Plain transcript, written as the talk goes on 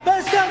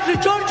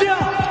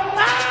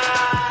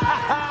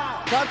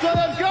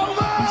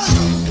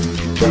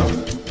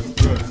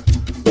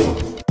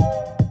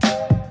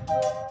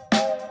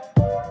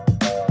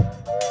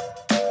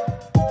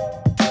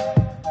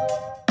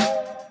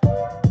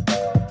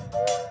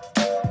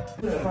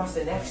across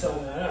the neck, so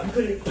you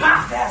could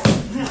pop that.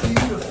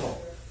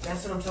 Beautiful.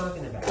 That's what I'm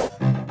talking about.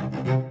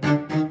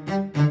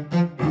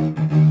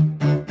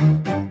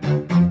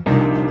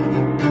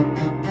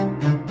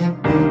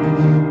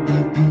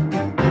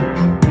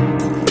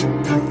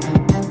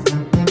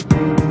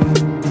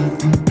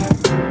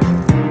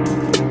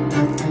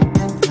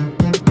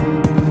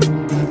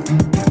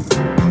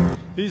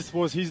 This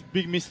was his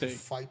big mistake.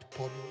 Fight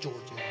Pod Georgia.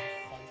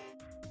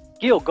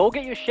 Gil, go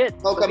get your shit.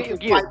 Welcome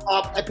to Fight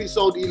Pop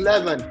episode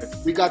 11.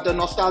 We got the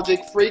Nostalgic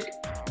Freak,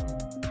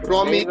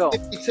 Romy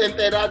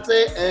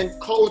Temperadze, and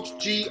Coach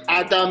G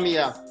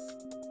Adamia.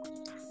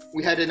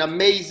 We had an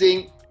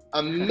amazing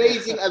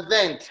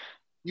event,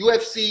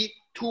 UFC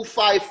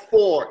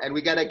 254, and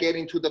we got to get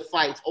into the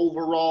fights.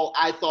 Overall,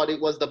 I thought it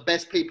was the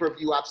best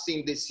pay-per-view I've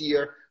seen this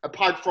year,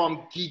 apart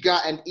from Giga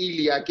and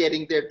Ilya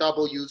getting their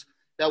W's.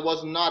 That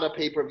was not a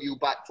pay-per-view,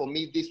 but for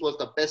me, this was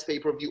the best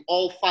pay-per-view.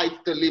 All fights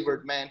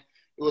delivered, man.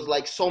 It was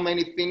like so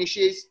many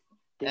finishes.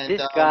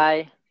 Did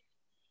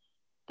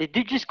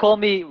you just call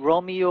me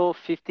Romeo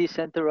 50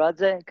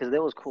 Centeradze? Because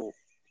that was cool.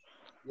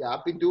 Yeah,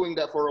 I've been doing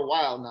that for a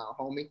while now,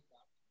 homie.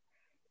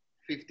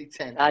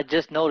 50-10. I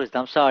just noticed.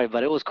 I'm sorry,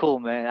 but it was cool,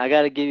 man. I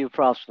got to give you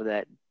props for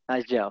that.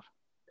 Nice job.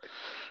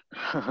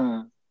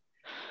 I've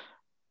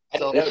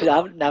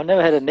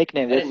never had a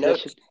nickname.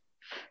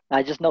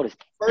 I just noticed.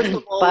 First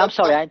of all, but I'm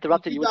sorry, I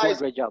interrupted you. You were doing a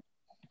great job.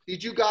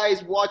 Did you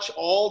guys watch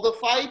all the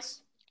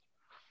fights?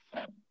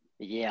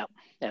 Yeah,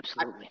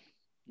 absolutely.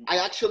 I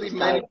actually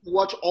managed to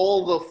watch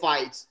all the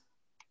fights.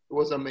 It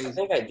was amazing. I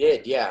think I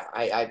did, yeah.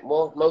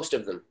 Well, most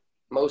of them.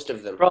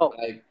 Bro,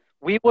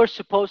 we were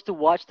supposed to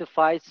watch the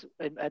fights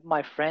at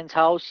my friend's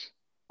house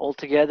all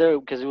together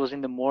because it was in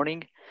the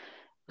morning.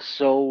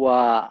 So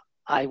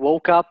I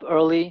woke up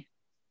early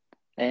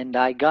and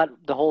I got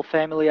the whole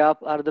family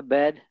up out of the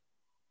bed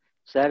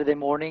Saturday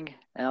morning.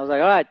 And I was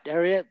like, all right,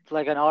 Harriet, it's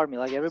like an army.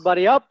 Like,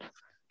 everybody up,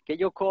 get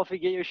your coffee,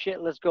 get your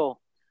shit, let's go.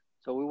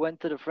 So we went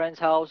to the friend's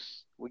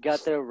house. We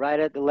got there right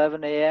at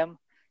 11 a.m.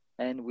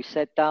 and we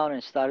sat down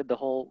and started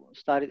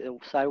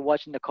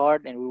watching the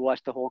card, and we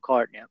watched the whole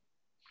card. Yeah,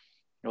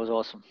 it was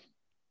awesome.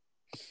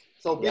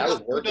 So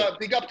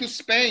big up to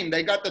Spain.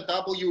 They got the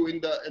W in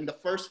the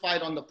first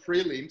fight on the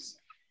prelims.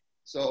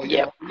 So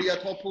yeah, Ilia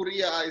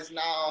Topuria is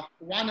now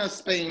one of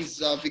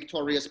Spain's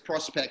victorious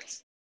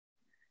prospects.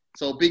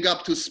 So big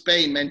up to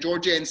Spain, man.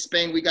 Georgia and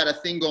Spain, we got a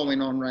thing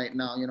going on right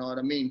now. You know what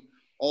I mean?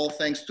 All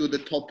thanks to the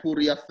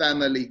Topuria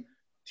family.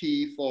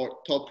 T for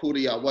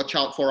Topuria. Watch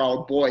out for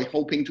our boy,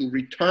 hoping to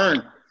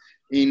return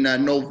in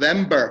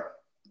November.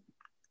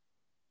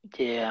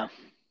 Yeah.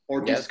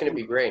 It's going to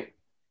be great.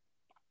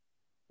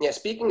 Yeah,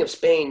 speaking of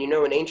Spain,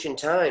 in ancient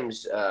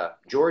times,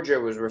 Georgia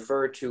was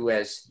referred to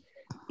as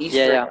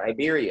Eastern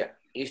Iberia.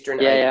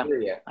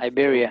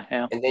 Iberia,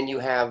 yeah. And then you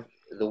have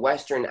the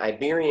Western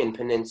Iberian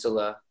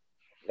Peninsula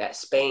that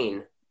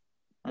Spain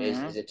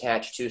is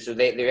attached to. So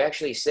they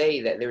actually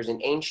say that there's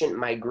an ancient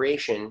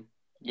migration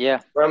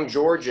from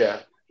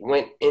Georgia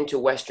went into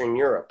Western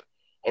Europe.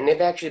 And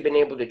they've actually been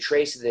able to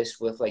trace this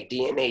with like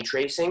DNA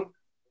tracing.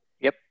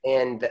 Yep.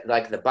 And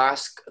like the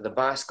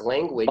Basque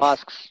language.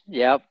 Basques,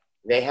 yep.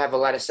 They have a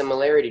lot of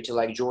similarity to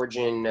like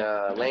Georgian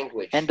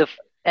language. And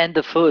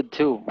the food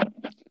too.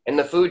 And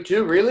the food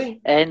too, really?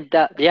 And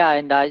I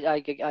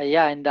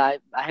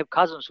have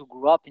cousins who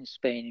grew up in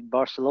Spain, in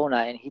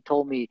Barcelona, and he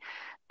told me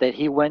that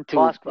he went to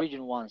Basque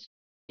region once.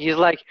 He's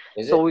like,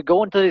 we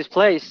go into this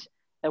place,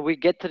 and we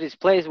get to this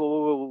place where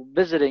we were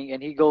visiting,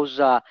 and he goes,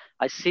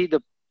 I see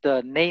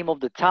the name of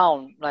the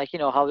town, like,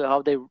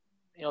 how they,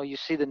 you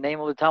see the name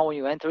of the town when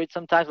you enter it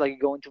sometimes, like you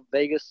go into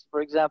Vegas,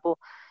 for example,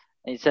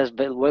 and it says,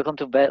 welcome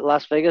to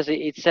Las Vegas.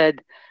 It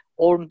said,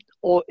 or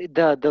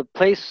the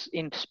place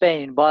in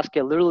Spain, in Basque,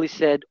 literally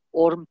said,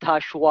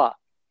 Ormtashua.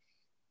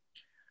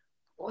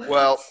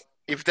 Well,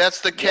 if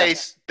that's the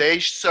case, they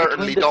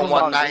certainly don't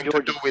want nothing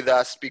to do with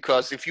us,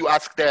 because if you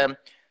ask them,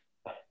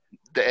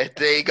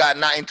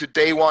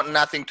 they want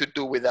nothing to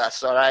do with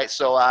us. All right,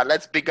 so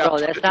let's big up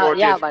to the Georgia.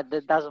 Yeah, but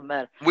that doesn't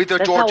matter. With the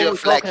that's Georgia not what we're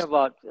flex. Talking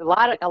about.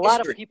 A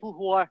lot of people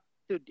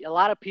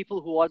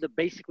who are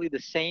basically the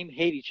same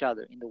hate each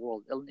other in the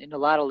world, in a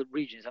lot of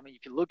regions. I mean,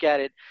 if you look at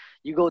it,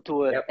 you go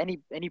to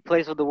any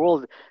place of the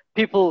world,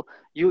 people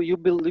you'll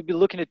be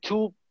looking at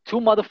two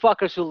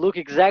motherfuckers who look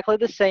exactly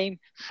the same,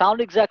 sound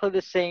exactly the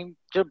same,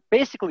 they're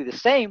basically the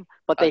same,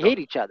 but they hate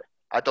each other.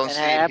 I don't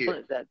see it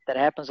here. That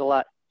happens a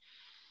lot.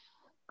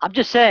 I'm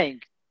just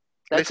saying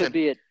that could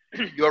be it.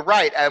 You're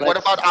right. And what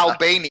about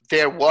Albania?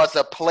 There was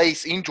a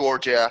place in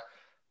Georgia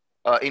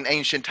in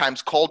ancient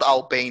times called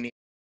Albania.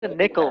 A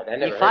nickel.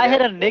 If I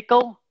had a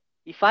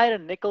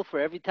nickel for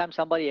every time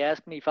somebody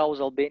asked me if I was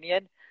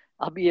Albanian,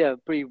 I'll be a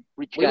pretty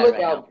rich guy right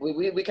now.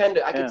 We kind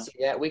of, I can see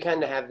that. We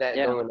kind of have that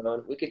going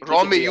on.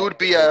 Romy, you would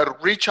be a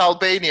rich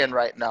Albanian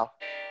right now.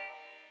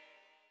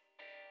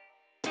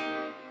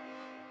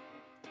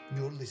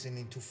 You're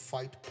listening to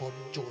Fight Pod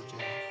Georgia,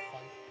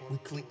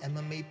 weekly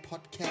MMA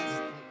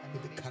podcast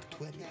with the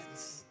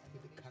Cartuelians.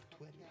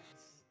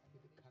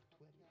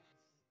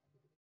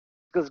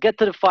 Let's get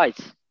to the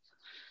fights.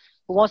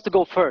 Who wants to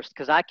go first?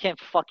 Because I can't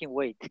fucking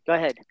wait. Go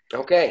ahead.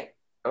 Okay.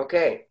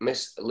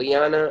 Miss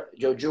Liana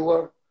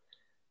Jojua,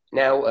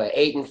 now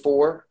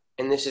 8-4,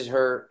 and this is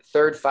her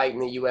third fight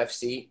in the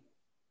UFC.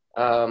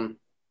 All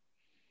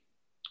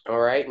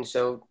right, and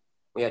so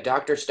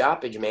doctor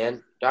stoppage,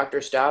 man.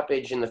 Doctor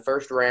stoppage in the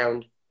first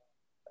round,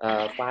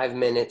 5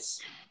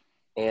 minutes,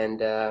 and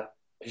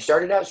she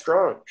started out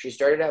strong. She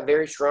started out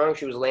very strong.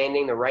 She was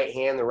landing the right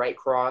hand, the right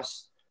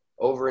cross,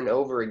 over and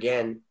over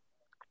again.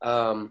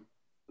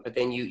 But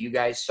then you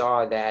guys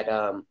saw that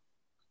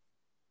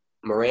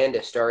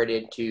Miranda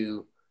started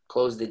to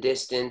close the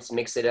distance,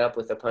 mix it up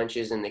with the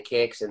punches and the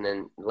kicks, and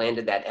then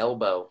landed that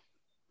elbow,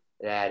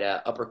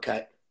 that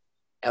uppercut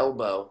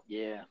elbow.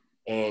 Yeah.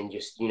 And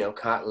just,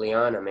 caught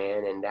Liana,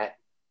 man. And that,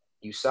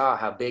 you saw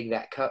how big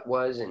that cut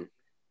was, and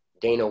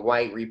Dana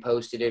White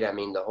reposted it. I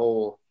mean, the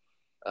whole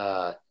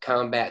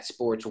combat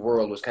sports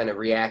world was kind of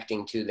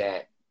reacting to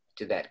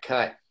that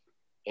cut.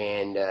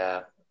 And,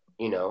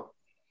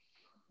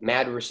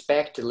 mad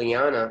respect to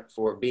Liana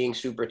for being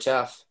super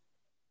tough.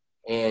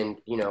 And,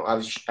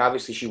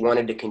 obviously she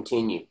wanted to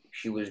continue.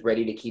 She was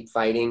ready to keep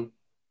fighting.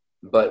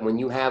 But when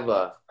you have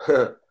a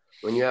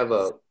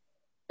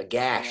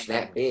gash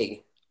that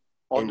big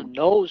on the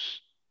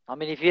nose, I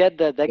mean, if you had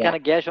that kind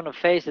of gash on the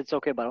face, it's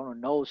okay, but on the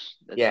nose,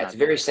 it's a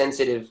very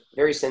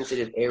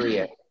sensitive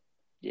area.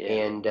 Yeah.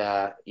 And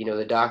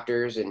the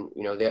doctors and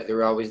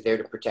they're always there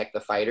to protect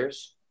the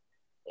fighters,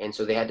 and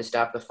so they had to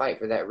stop the fight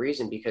for that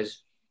reason,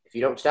 because if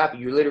you don't stop it,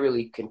 you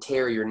literally can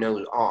tear your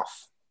nose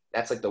off.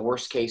 That's like the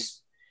worst case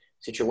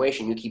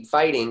situation. You keep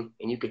fighting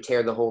and you could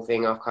tear the whole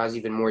thing off, cause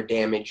even more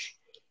damage,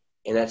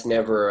 and that's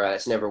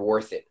never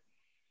worth it,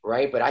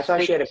 right? But I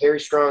thought she had a very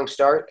strong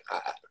start.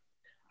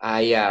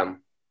 I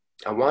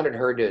wanted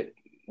her to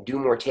do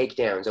more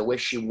takedowns. I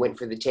wish she went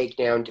for the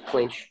takedown to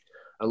clinch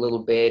a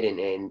little bit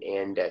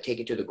and take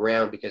it to the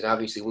ground, because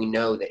obviously we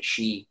know that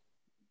she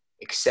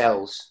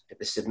excels at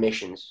the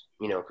submissions,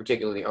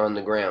 particularly on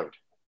the ground.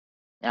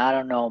 I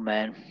don't know,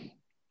 man.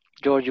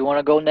 George, you want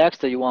to go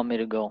next or you want me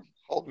to go?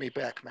 Hold me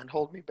back, man.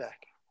 Hold me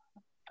back.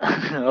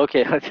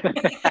 Okay.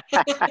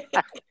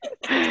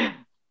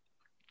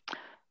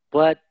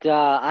 But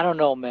I don't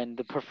know, man.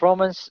 The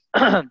performance,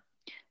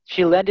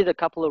 she landed a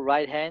couple of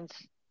right hands,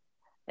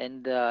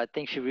 and I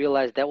think she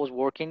realized that was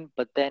working,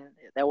 but then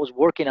that was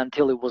working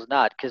until it was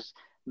not, because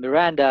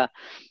Miranda,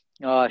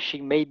 she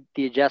made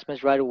the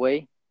adjustments right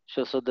away.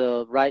 So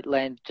the right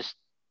land just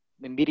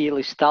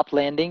immediately stopped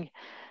landing.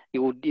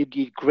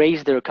 It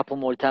grazed her a couple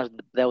more times.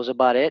 That was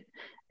about it.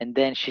 And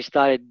then she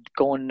started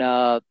going,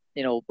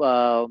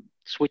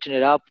 switching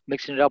it up,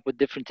 mixing it up with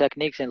different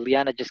techniques. And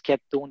Liana just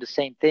kept doing the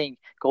same thing,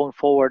 going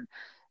forward,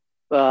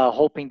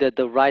 hoping that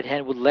the right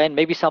hand would land.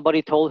 Maybe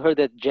somebody told her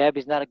that jab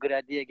is not a good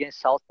idea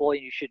against southpaw,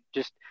 and you should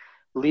just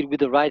lead with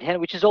the right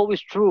hand, which is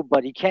always true.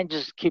 But you can't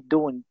just keep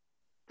doing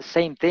the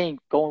same thing,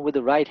 going with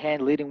the right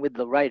hand, leading with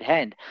the right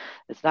hand.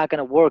 It's not going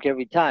to work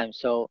every time.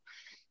 So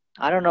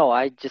I don't know.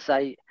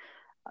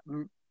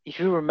 If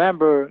you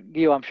remember,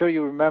 Gio, I'm sure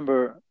you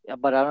remember,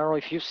 but I don't know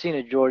if you've seen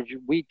it, George.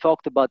 We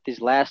talked about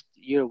this last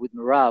year with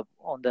Merab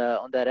on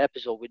that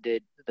episode we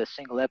did, the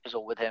single episode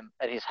with him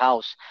at his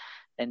house.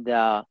 And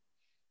I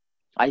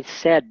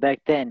said back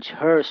then,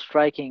 her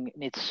striking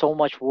needs so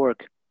much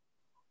work.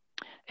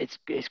 It's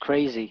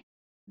crazy.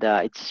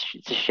 It's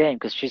a shame,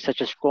 because she's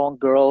such a strong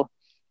girl,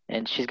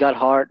 and she's got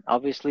heart,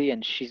 obviously,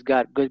 and she's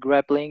got good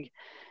grappling.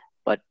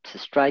 But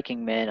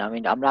striking, man. I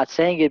mean, I'm not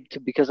saying it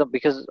because I'm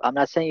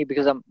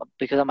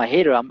a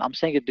hater. I'm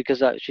saying it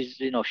because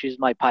she's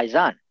my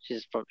paisan.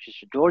 She's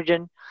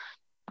Georgian.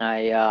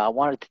 I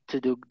wanted to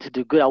do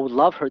good. I would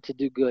love her to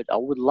do good. I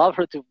would love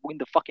her to win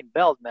the fucking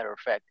belt. Matter of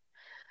fact,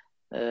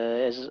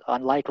 as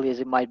unlikely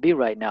as it might be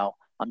right now,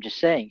 I'm just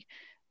saying.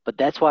 But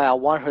that's why I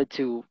want her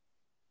to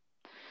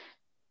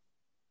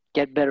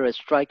get better at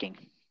striking,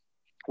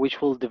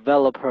 which will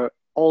develop her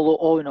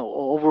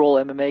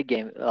overall MMA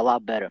game a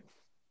lot better.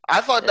 I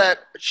thought that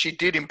she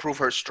did improve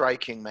her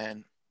striking,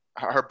 man.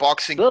 Her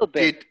boxing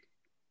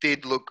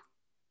did look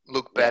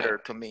better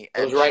to me.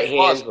 Those right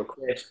hands were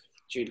crisp.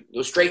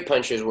 Those straight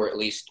punches were at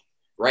least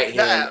right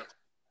hand.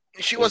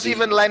 She was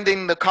even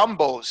landing the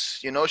combos.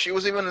 She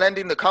was even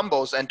landing the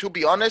combos. And to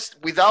be honest,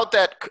 without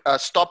that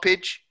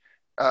stoppage,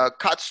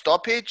 cut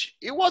stoppage,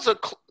 it was a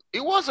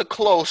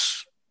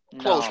close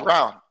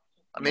round.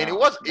 I mean, it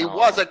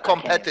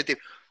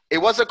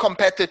was a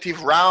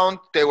competitive round.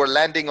 They were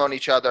landing on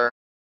each other.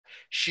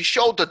 She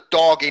showed the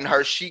dog in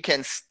her. She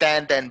can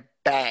stand and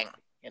bang.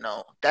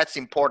 That's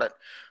important.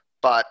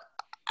 But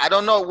I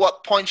don't know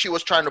what point she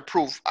was trying to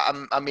prove.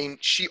 I mean,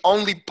 she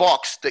only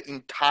boxed the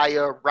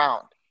entire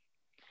round.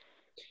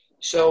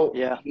 So,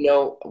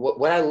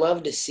 what I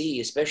love to see,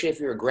 especially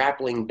if you're a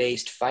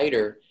grappling-based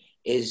fighter,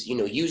 is,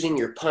 using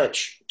your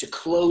punch to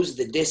close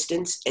the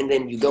distance, and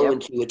then you go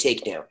into a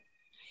takedown.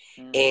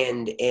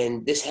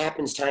 And this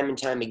happens time and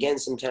time again.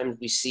 Sometimes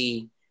we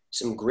see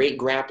some great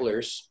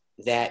grapplers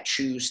that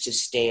choose to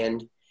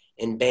stand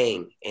and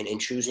bang and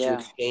choose to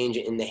exchange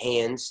in the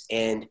hands.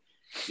 And,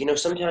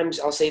 sometimes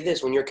I'll say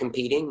this, when you're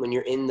competing, when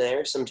you're in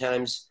there,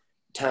 sometimes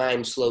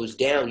time slows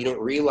down, you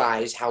don't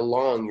realize how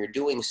long you're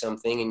doing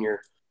something, and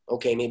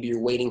maybe you're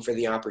waiting for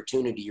the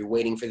opportunity. You're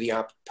waiting for the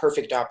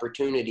perfect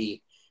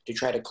opportunity to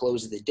try to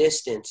close the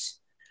distance.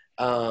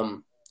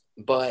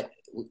 But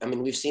I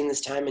mean, we've seen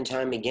this time and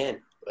time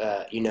again,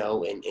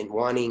 and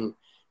wanting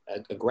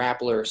a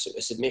grappler,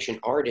 a submission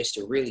artist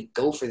to really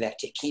go for that,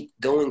 to keep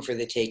going for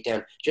the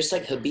takedown. Just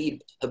like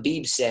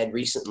Habib said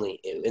recently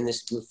in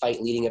this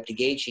fight leading up to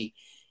Gaethje,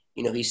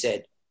 he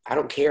said, I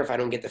don't care if I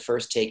don't get the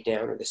first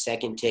takedown or the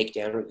second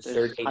takedown or the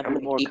third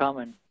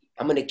takedown.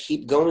 I'm going to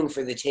keep going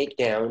for the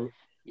takedown.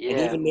 Yeah. And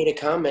he even made a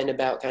comment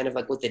about kind of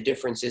like what the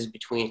difference is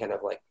between kind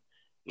of like,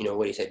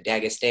 what he said,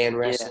 Dagestan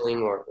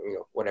wrestling or,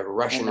 whatever,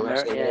 Russian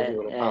wrestling, whatever you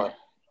want to call it,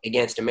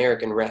 against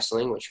American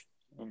wrestling, which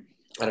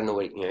I don't know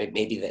what,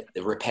 maybe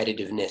the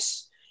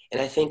repetitiveness.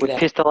 And I think that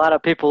pissed a lot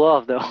of people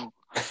off though.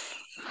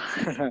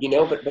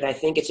 But I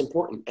think it's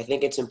important. I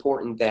think it's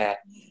important that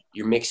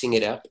you're mixing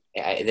it up,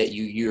 that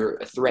you're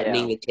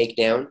threatening the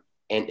takedown,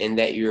 and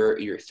that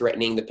you're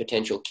threatening the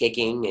potential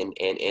kicking,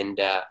 and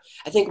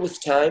I think with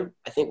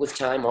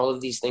time, all of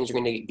these things are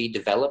going to be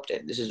developed.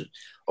 This is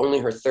only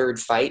her third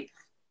fight,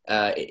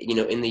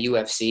 in the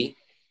UFC,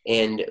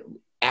 and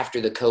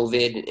after the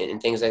COVID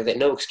and things like that,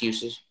 no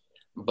excuses.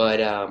 But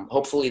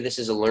hopefully, this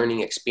is a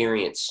learning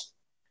experience,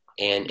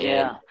 and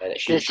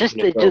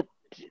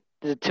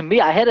to me,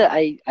 I had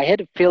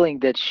a feeling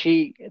that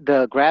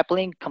the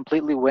grappling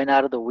completely went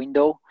out of the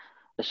window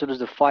as soon as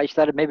the fight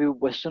started. Maybe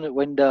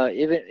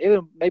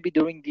even maybe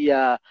during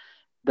the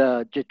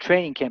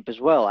training camp as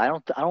well.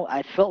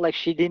 I felt like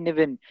she didn't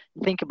even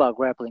think about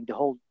grappling the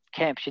whole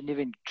camp. She didn't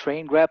even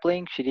train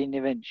grappling. She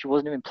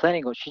wasn't even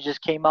planning on. She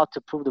just came out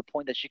to prove the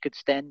point that she could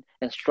stand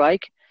and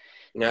strike.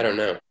 I don't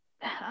know.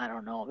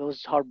 It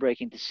was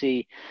heartbreaking to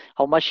see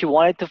how much she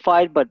wanted to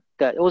fight, but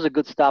it was a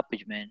good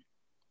stoppage, man.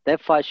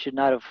 That fight should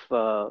not have.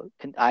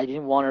 I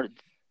didn't want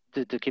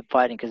her to keep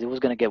fighting because it was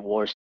gonna get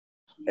worse.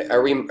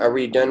 Are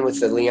we done with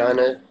the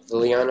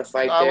Liana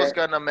fight? I was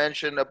gonna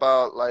mention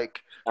about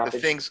like the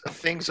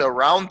things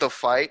around the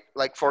fight.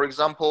 Like for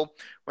example,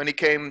 when it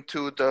came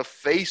to the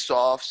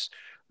face-offs,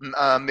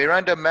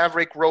 Miranda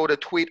Maverick wrote a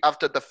tweet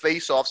after the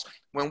face-offs.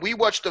 When we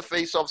watched the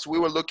face-offs, we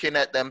were looking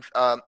at them.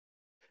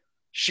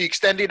 She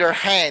extended her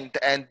hand,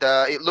 and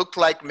it looked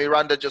like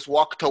Miranda just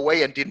walked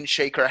away and didn't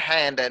shake her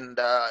hand. And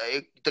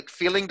the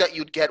feeling that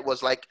you'd get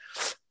was like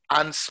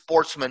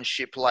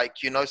unsportsmanship. Like,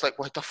 it's like,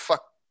 what the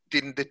fuck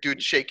didn't the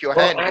dude shake your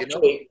hand?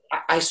 Actually,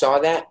 I saw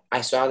that.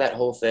 I saw that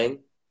whole thing.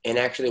 And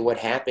actually what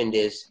happened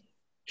is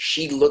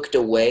she looked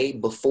away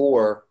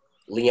before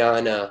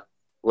Liana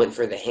went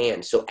for the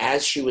hand. So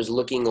as she was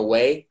looking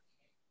away,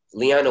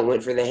 Liana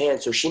went for the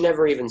hand. So she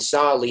never even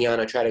saw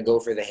Liana try to go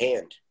for the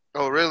hand.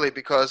 Oh, really?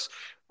 Because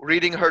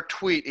reading her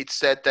tweet, it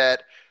said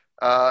that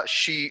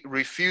she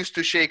refused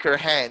to shake her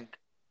hand.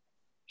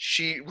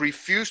 She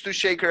refused to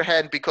shake her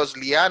hand because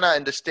Liana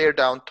in the stare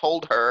down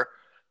told her,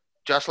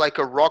 just like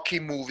a Rocky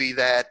movie,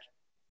 that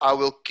I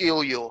will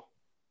kill you.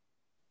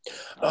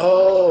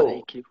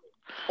 Oh,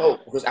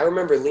 because I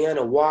remember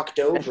Liana walked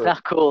over. That's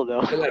not cool,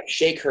 though. To like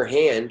shake her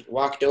hand,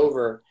 walked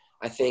over,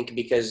 I think,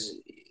 because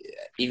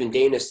even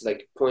Dana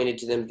like pointed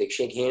to them, they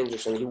shake hands or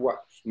something.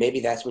 Maybe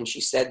that's when she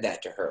said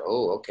that to her.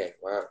 Oh, okay,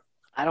 wow.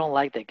 I don't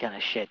like that kind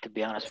of shit, to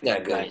be honest with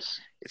you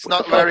guys. It's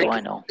not very.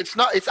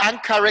 It's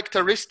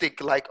uncharacteristic,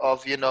 like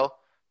of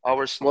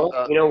our.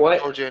 Well, you know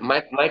what? Georgian.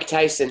 Mike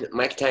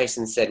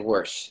Tyson said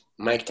worse.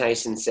 Mike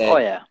Tyson said, "Oh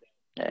yeah.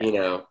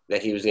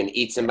 That he was going to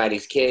eat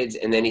somebody's kids,"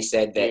 and then he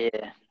said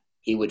that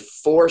he would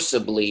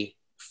forcibly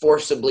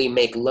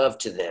make love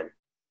to them.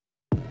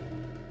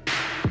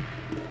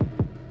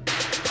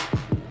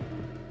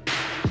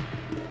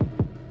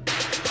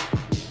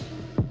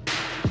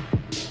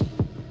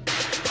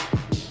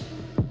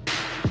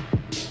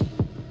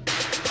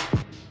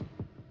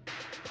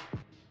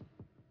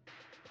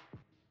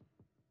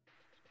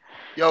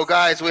 Yo,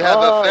 guys, we have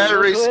a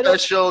very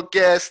special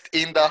guest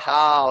in the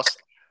house.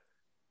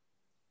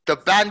 The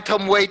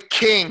Bantamweight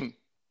King.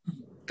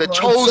 The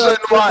chosen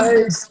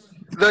one.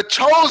 The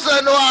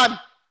chosen one.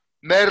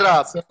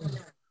 Merab.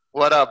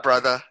 What up,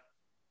 brother?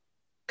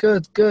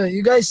 Good.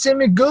 You guys see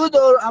me good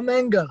or I'm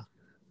angle?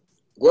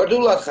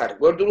 Gordulat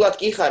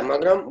Kihar,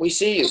 Magram, we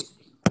see you.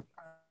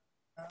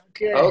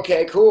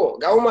 Okay, cool.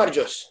 Gau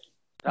Marjos.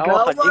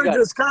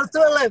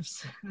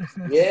 Cartuelips.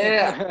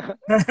 Yeah.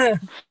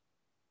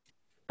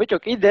 I'm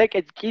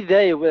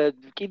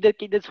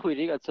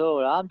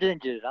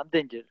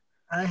danger.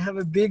 I have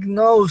a big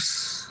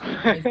nose.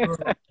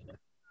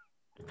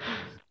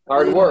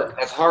 Hard work.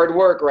 That's hard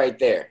work right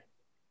there.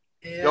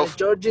 Yeah,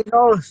 Georgie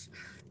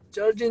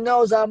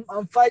knows I'm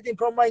fighting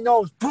from my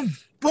nose. Boom,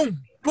 boom,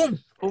 boom.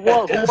 Who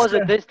was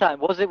it this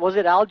time? Was it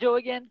Aljo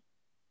again?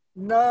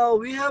 No,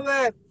 we have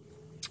a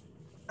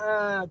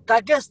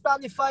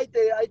Dagestani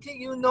fighter. I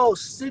think you know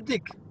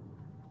Siddiq.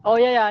 Oh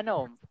yeah, I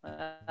know him.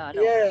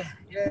 Yeah.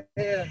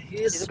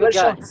 He's a good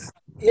guy.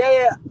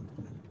 Yeah.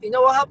 You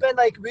know what happened?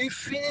 Like we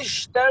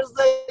finished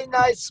Thursday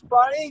night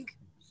sparring,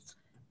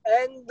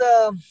 and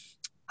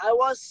I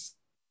was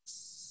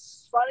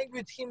sparring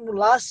with him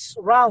last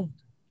round,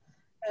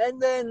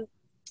 And then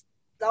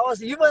that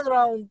was even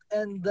round,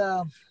 and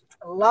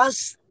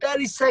last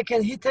 30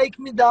 seconds he take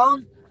me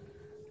down,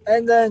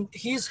 and then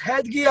his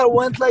headgear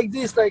went like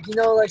this, like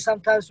like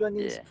sometimes when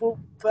his foot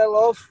fell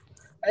off,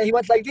 and he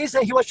went like this,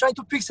 and he was trying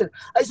to fix it.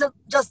 I said,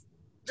 just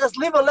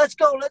leave it, let's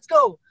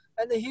go.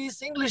 And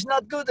his English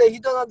not good, and he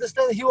don't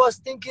understand. He was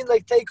thinking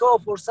like take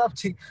off or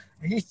something.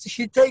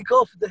 He take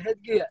off the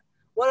headgear.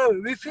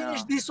 Whatever. We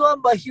finished this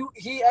one, but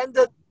he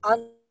ended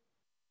on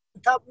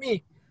top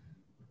me,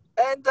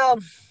 and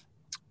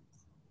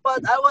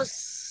but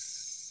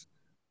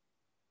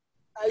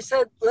I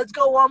said, let's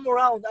go one more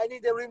round. I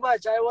need a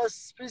rematch. I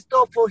was pissed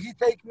off for he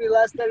take me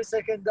last 30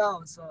 seconds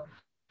down. So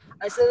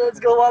I said, let's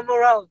go one more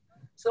round.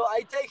 So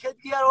I take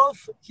headgear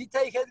off. He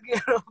take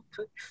headgear off.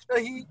 No,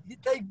 he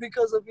take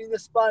because of in the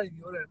sparring.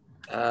 Whatever.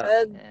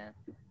 And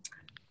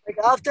like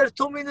after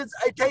 2 minutes,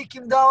 I take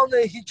him down.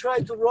 And he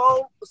tried to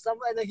roll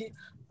and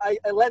I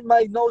land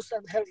my nose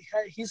on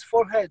his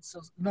forehead.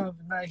 So no,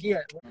 not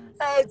here.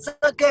 It's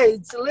okay.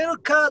 It's a little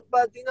cut,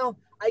 but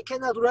I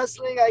cannot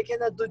wrestling. I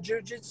cannot do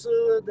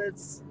jiu-jitsu.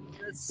 That's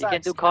you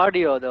can do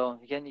cardio though.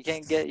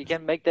 You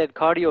can make that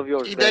cardio of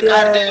yours.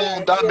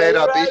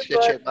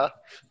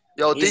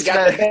 Yo, He's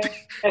got the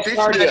best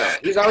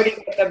cardio. He's already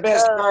got the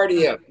best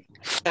cardio.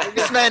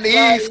 This man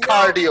is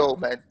cardio,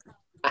 man.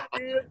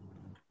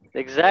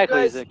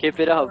 Exactly. So keep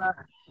it up.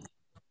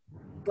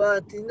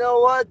 But you know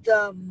what?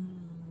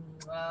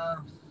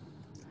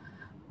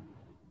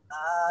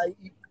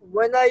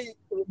 When I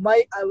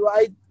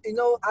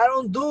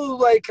don't do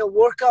like a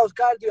workout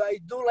cardio. I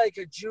do like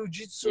a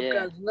jiu-jitsu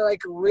cardio,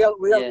 like real.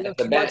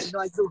 The best.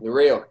 I do. The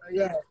real.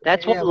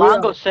 That's what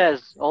Longo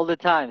says all the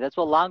time. That's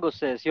what Longo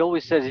says. He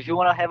always says, if you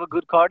want to have a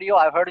good cardio,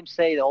 I've heard him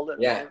say it a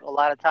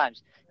lot of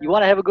times. You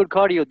want to have a good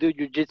cardio, do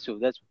jiu-jitsu.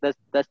 That's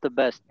the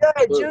best.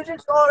 Yeah,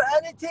 jiu-jitsu or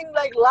anything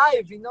like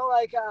live.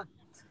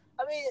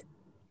 I mean,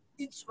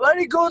 it's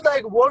very good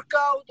like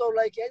workout or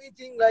like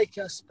anything like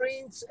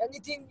sprints.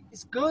 Anything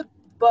is good,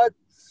 but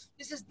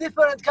this is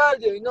different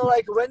cardio,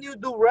 like when you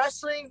do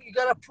wrestling, you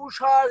gotta push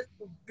hard.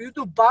 You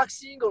do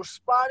boxing or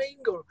sparring,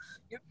 or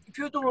if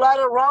you do a lot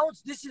of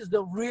rounds, this is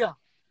the real,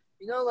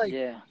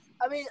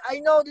 I mean, I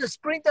know the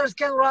sprinters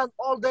can run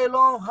all day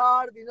long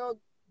hard,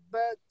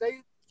 but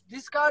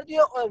this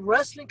cardio or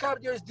wrestling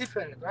cardio is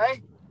different,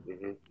 right?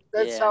 Mm-hmm.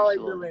 That's how I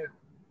believe.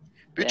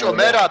 Bicho,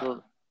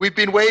 Merab, we've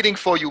been waiting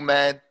for you,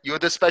 man. You're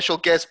the special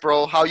guest,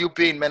 bro. How you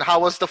been, man? How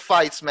was the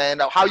fights, man?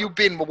 How you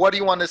been? What do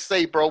you want to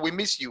say, bro? We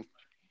miss you.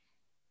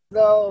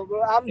 No,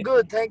 bro, I'm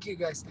good. Thank you,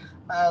 guys.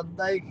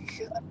 I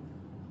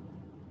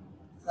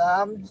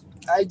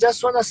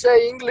just want to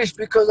say English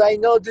because I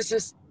know this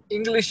is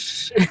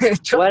English.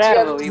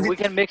 Whatever, we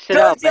can mix it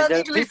up.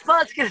 English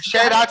podcast.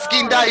 Რაც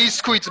გინდა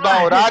ისქვით,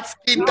 ბაო, რაც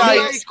გინდა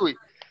ისქვით.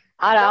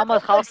 არა,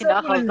 ამას ხალხი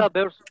ნახავს და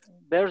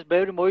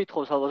ბევრი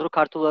მოითხოვს ალბათ, რომ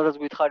ქართულადაც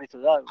გითხარით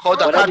და. ხო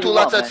და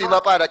ქართულადაც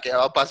ილაპარაკე,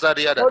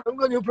 ბაზარი არა. მე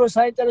მგონი უფრო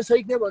საინტერესო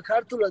იქნება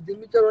ქართულად,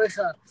 იმიტომ რომ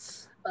ეხლა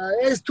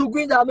ეს თუ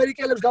გვინდა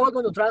ამერიკელებს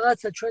გავაგონოთ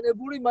რაღაცა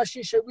ჩვენებული,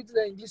 მაშინ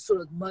შეგვიძლია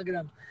ინგლისურად,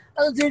 მაგრამ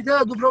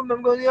ძირითადად უფრო მე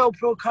მგონია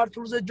უფრო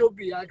ქართულზე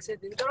ჯობია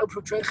აქცენტი, იმიტომ რომ უფრო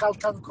ჩვენ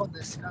ხალხთან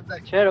გქონდეს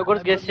კონტაქტი. შენ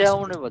როგორც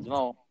გესიამუნება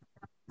ძმაო?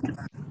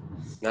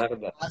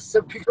 ნარდა. ასე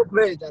ფიქრობ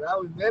მე და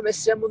რავი, მე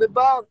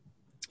მესიამუნება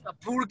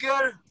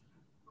burger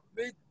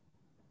with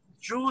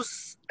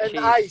juice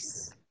and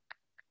ice.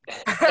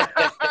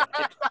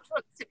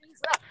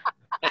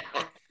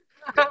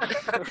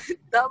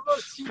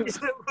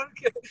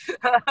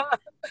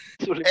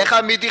 ეხა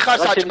მიდიხარ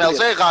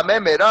საჭმელზე ღამე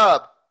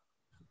მერაბ?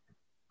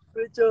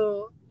 ბიჭო,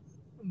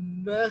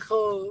 მე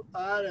ხო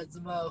არა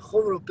ძმა,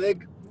 ხუმრო ბეგ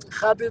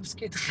ხაბიბს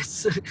კითხეს.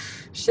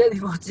 შენი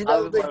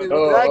მოწინააღმდეგე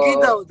რა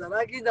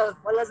გინდა,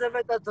 ყველაზე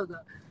მეტადო და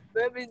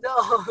მე მინდა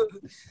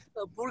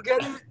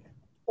ბურგერი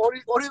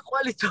ორი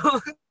ყვალითო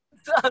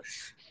და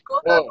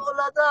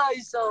კოკა-კოლა და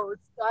აისო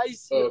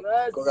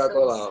რა.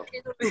 კოკა-კოლა.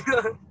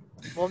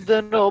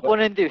 მომდენო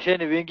ოპონენტი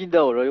შენი ვინ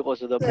გინდაო რა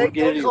იყოსო და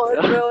ბურგერი. ხო,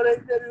 მეორე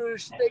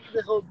ინტერვიუში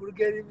შეკითხე ხო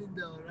ბურგერი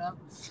მინდაო რა.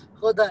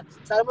 ხო და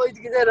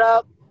წარმოიდგინე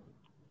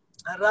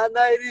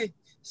რანაირი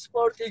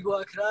სპორტი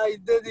გვაქვს რა,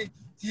 იმდენი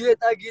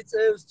დიეტა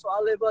გიწევს,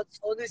 წვალება,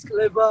 წონის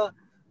კლება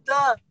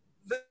და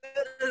მე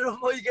რომ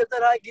მოიგებ და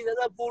რა გინდა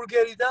და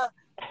ბურგერი და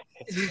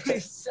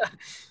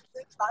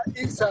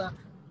ისა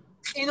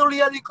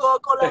ყინულიანი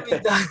კოკა-კოლა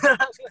მინდა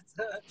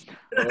რაღაცა.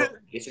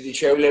 ისეთი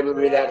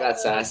ჩვეულებრივი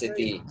რაღაცა,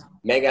 ასეთი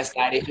მეგას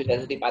ტარიფით,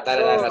 ასეთი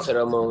პატარა რაღაცა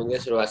რომ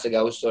მომუნდეს, რომ ასე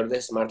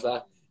გაუსწორდეს მართლა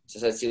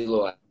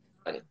სასაცილოა.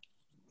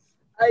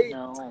 აი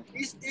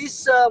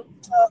ის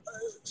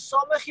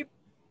სომეხი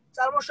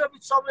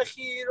წარმოშობით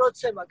სომეხი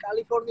როცემა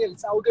კალიფორნიელი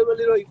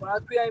წაუგებელი რო იყო, რა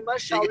ქვია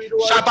იმას შავი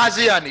როა.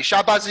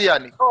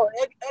 შაბაზიანი. ხო,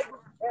 ეგ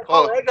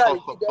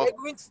არის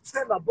ვინც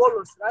ცემა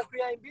ბოლოს, რა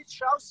ქვია იმ ბიჭს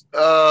შავს?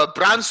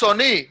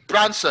 ბრანსონი?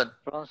 Bronson.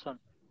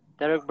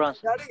 Derek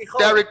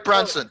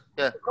Brunson.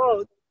 Yeah.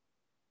 ხო.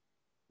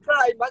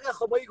 აი, მაგა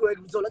ხო მოიგო ეგ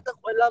ბრძოლა და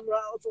ყველამ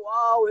რა,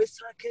 ვაუ, ეს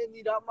რა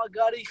ქენი რა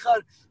მაგარი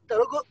ხარ და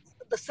როგორ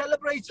და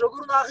celebrate როგორ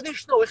უნდა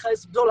აღნიშნო ეხა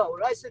ეს ბრძოლაო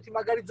რა, ესეთი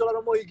მაგარი ბრძოლა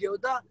რომ მოიგეო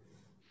და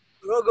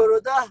როგორო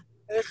და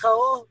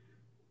ეხაო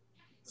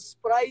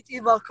სპრაიტი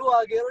მაქო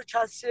აგერო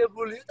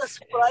ჩაცებული და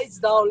სპრაიტს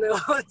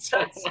დავლევო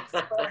ჩაც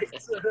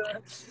სპრაიტს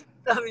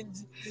და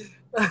მინჯი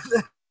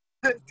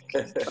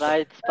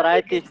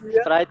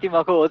სპრაიტი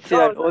მაქო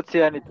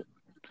 20-იანი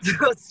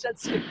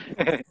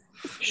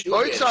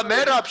ოიცა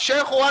მერაბ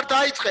შენ ხო არ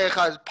დაიწყე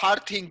ხა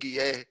ფართინგი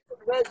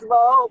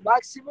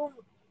მაქსიმუმ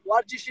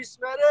ვარჯიშის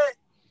მერე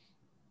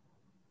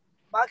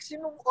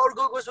მაქსიმუმ ორ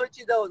გოგოს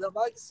ვეჭიდაო და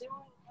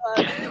მაქსიმუმ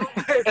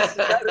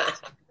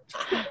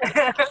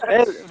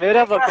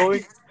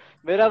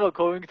მერაბ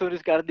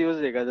კოვინგტონის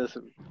კარდიოზია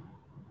გადასული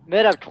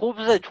მერაბ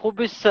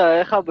ჩხუბის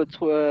ეხა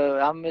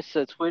ამის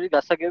წვირი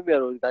გასაგებია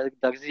რომ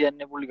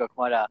დაგზიანებული გაქვს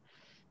მაგრამ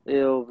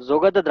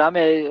ზოგადად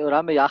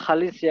რამე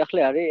ახალი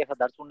სიახლე არის ეხა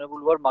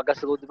დარწმუნებული ვარ მაგას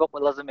ელოდება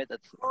ყველაზე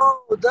მეტად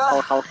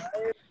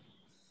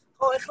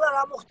ხო ეხლა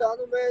რა მოხდა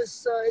ანუ მე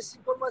ეს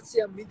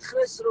ინფორმაცია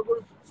მითხრეს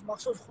როგორც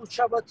მახსოვს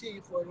ხუთშაბათი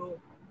იყო რომ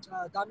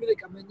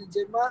დამირეკა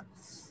მენეჯერმა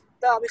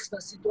და ამიხსნა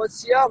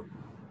სიტუაცია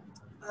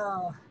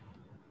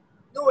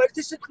ნუ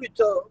ერთი სიტყვით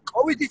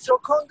კოვიდიც რო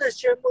კონდეს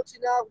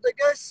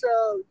შემოწინააღმდეგეს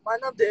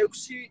მანამდე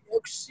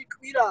 6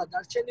 კვირაა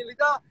დარჩენილი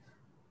და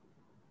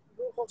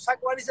ხო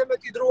საკმარისზე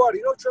მეტი დრო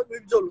არის რომ ჩვენ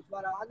ვიბრძოლოთ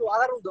მაგრამ ანუ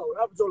აღარ უნდაო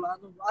რა ბრძოლა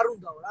ანუ არ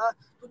უნდაო რა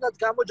თუნდაც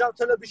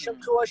გამოჯანმრთელების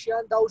შემთხვევაში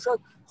ან დაუშვათ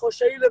ხო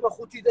შეიძლება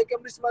 5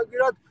 დეკემბრის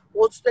მაგირად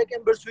 20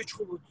 დეკემბერს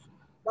ვიჩხუბოთ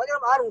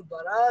მაგრამ არ უნდა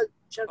რა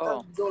ჩემთან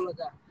ბრძოლა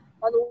და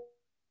ანუ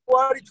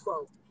უარი თქვა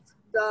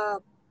და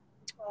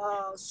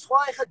სხვა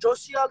ეხა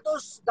ჯოსი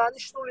ალდოს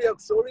დანიშნული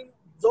აქვს ორი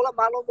ბრძოლა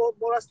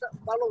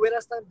მალონ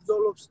ვერასთან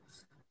ბრძოლობს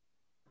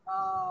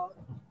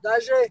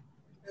დაჟე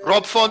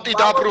რობ ფონტი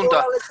დაბრუნდა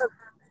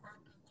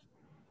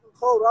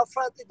ხო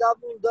რაფრანტი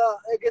დაბრუნდა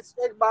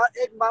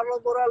ეგ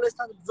მარლონ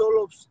მორალესთან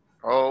ბრძოლობს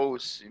ოუ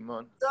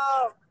სიმონ და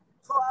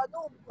ხო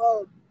ანუ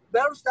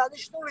ბევრს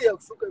დანიშნული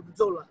აქვს უკვე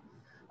ბრძოლა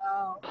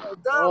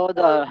და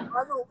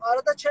ანუ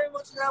არადა ჩემი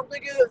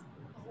მოწინააღმდეგე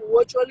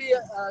უეჭველი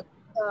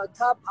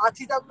თაფ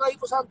 10-დან უნდა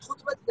იყოს ან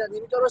 15-დან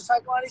იმიტომ რომ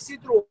საკმარისი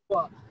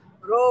დროა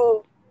რომ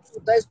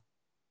და ეს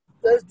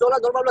ბრძოლა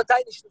ნორმალურად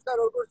დაინიშნოს და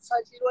როგორც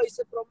საჭიროა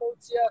ისე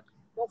პრომოცია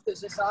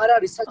მოხდეს ეხა არ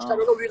არის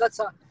საჭირო რომ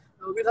ვიღაცა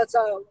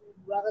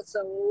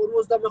რაღაცა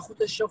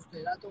 45-ეს შეხვდე,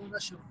 რატომ უნდა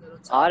შეხვდე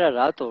როცა? არა,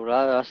 რატო, რა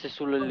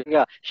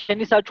ასესულელია.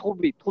 შენი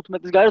საჭხუბი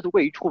 15-ის გარეთ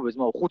უკვე იჭხუბეს,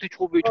 მაგრამ 5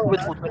 ჭხუბი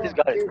იჭხუბეს 15-ის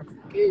გარეთ.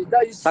 კი, და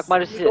ის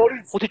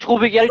 5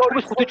 ჭხუბი კი არ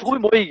იჭხუბეს, 5 ჭხუბი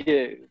მოიგე.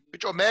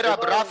 ბიჭო,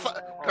 მერაბ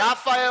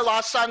რაფაელ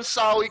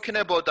ასანსაო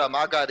იქნებოდა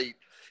მაგარი.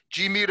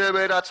 ჯიმი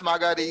რევერაც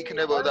მაგარი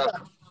იქნებოდა.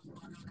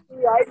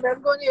 აი, მე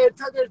მგონი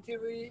ერთადერთი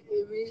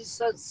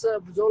ვისაც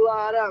ბრძოლა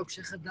არ აქვს,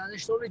 ახლა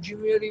დანიშნული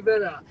ჯიმი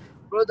რივერა.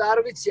 რო და არ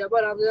ვიცი, აბა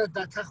რამდენად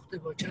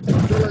დათანხმდება ჩემთან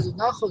ბრძოლაზე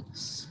ნახოთ.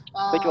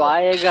 ბიჭო,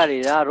 აი ეგ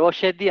არის რა, რო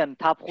შედიან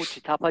თაფ-5-ში,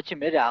 თაფ-8-ში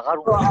მე აღარ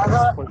უნდა.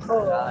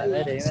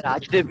 მე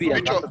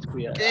აჭდებიან რასაც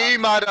ქვია. კი,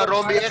 მაგრამ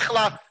რომი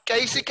ეხლა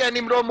კეისი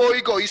კენიმ რომ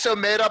მოიგო, ისე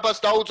მერაბას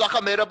დაუძახა,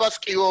 მერაბას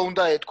კიო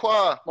უნდა ეთქვა?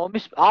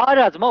 მომის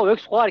არა, ძმაო, ეგ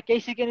სხვა არის,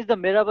 კეისი კენის და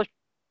მერაბას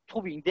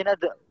ჭუბი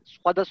იმდენად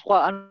სხვადასხვა,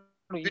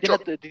 ანუ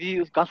იმდენად დიდი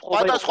განსხვავება.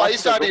 სხვადასხვა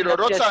ის არის, რომ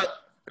როცა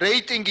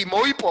რეიტინგი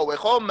მოიპოვე,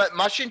 ხო?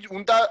 მაშინ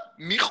უნდა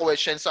მიყვე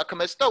შენ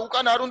საქმეს და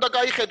უკან არ უნდა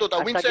გაიხედო და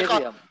ვინც ეხა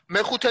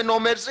მეხუთე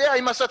ნომერზეა,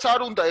 იმასაც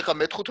არ უნდა ეხა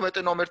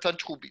მე-15 ნომერთან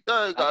ჭუბი და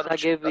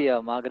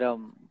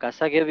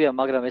გასაგებია,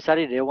 მაგრამ ეს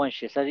არის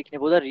რევანში, ეს არის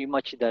იქნებოდა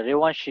რიმატჩი და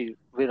რევანში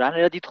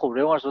რანერად ითხოვ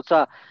რევანშს, როცა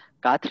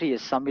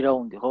გაათრიეს 3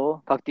 რაუნდი, ხო?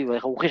 ფაქტია,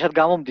 ეხა უხეშად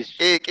გამომდის.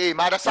 კი,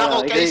 მაგრამ საღო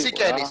კეისი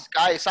კენის,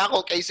 კაი, საღო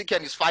კეისი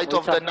კენის fight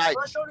of the night.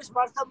 შორის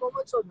მართა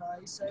მომეწონა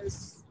ეს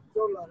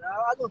ბრძოლა რა.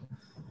 ანუ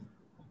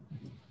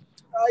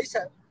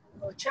ისა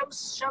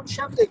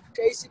შემდეგ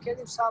კეისი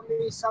კენიმ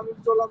 3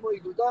 ბრძოლა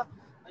მოიგო და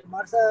აი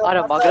მართა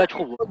არა მაგრა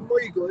ჭუბო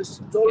მოიგო ეს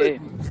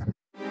ბრძოლები.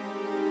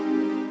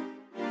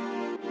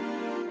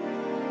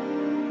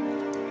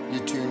 You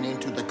tune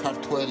into the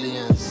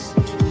Cartwellians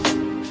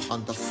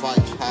on the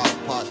Fight Pod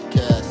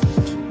podcast.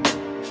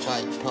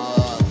 Fight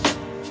Pod,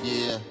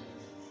 yeah.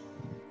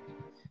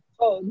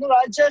 Oh, nu რა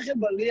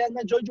შეიძლება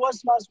ლიანა ჯოჯოას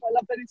მას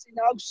ყველაფერი წინ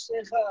აქვს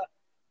ეხა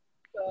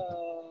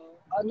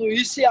ანუ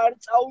ისე არ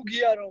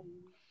წაუგია რომ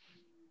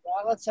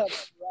რაღაცა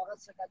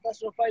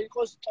კატასტროფა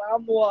იყოს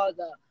ტრამვა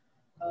და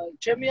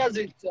ჩემი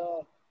აზრით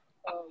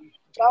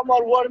ტრამვა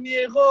არ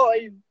მიიღო,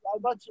 აი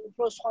ალბათ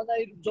უფრო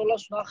სხვანაირ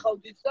ბრძოლას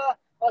ვნახავდით და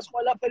მას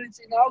ყველაფერი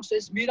წინ აქვს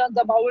ეს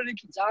მირანდა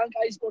მავერიკი ძალიან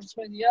კაი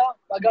სპორტსმენია,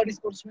 მაგარი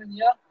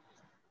სპორტსმენია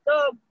და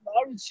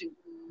არ ვიცი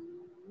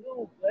ნუ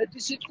ერთი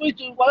სიტყვით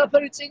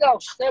ყველაფერი წინ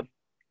აქვს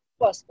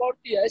ხდება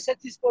სპორტია,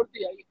 ესეთი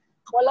სპორტია,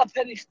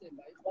 ყველაფერი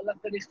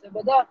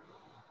ხდება და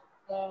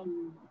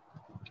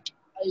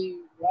აი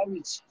რა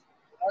ვიცი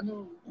ანუ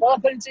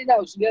ყველაფერი წინ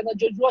აქვს ლიანა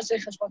ჯოჯოას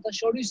ეხა სხვათა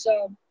შორის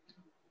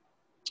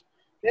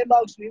მე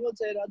მაქვს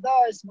მიმოწერა და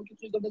ეს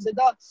მოკითხვის დონეზე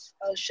და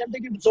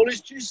შემდეგი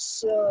ბრძოლისთვის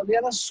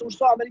ლიანას სურს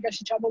რომ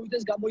ამერიკაში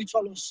ჩამოვიდეს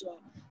გამოიცვალოს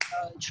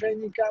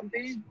ტრეინინგ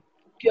კამპი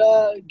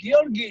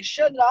გიორგი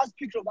შენ რას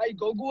ფიქრობ აი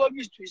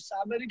გოგოებისთვის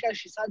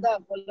ამერიკაში სადაა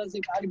ყველაზე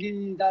კარგი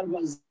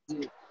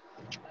დარბაზი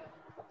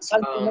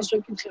სან იმას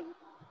ვეკითხები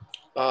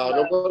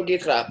როგორ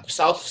გითხრა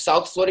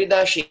South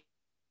Florida-ში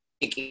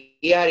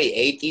კი არის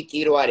ATT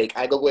რო არის,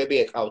 კაი გოგოები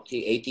ეყავთ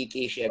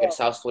ATT-ში, ეგრე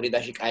South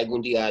Florida-ში კაი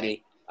გუნდი არის.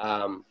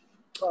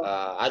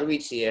 არ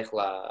ვიცი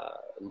ახლა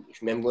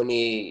მე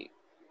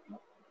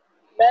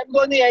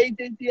მგონი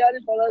ATT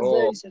არის ყველაზე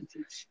ისეთი.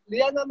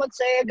 ლიანამაც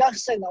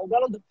გახსენა,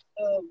 უბრალოდ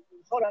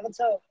ხო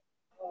რაღაცა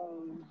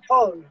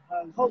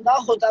ხო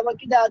ნახოთ, აბა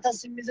კიდე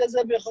 1000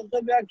 მიზეზები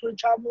ხვდები აქ თუ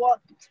ჩამოა.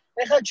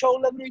 ეხლა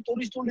ჩაულებრივი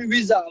ტურისტული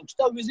ვიზა აქვს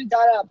და ვიზით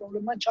არაა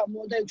პრობლემა,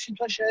 ჩამოა და 6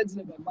 თვე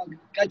შეიძლება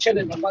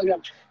გაჩერება, მაგრამ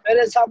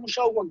მე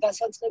სამუშაო გვაქვს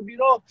დასაწყები,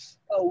 რომ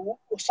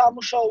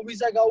სამუშაო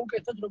ვიზა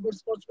გაუკეთოთ როგორც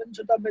სპორტსმენი,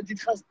 ცოტა მე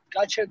დიდხანს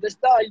გაჩერდეს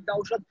და აი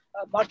დაუშვათ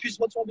მართვის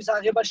მოწმობის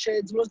აღება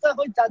შეეძლოს და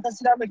ხო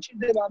 1000 რამე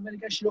გჭირდება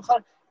ამერიკაში რო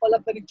ხარ,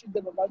 ყველაფერი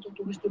გჭირდება, მარტო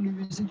ტურისტული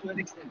ვიზით ვერ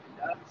იქნები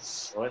რა.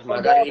 ეს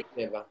მაგარი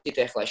იქნება.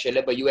 ეხლა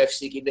შეიძლება UFC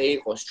კიდე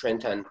იყოს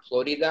ჩვენთან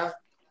ფლორიდა,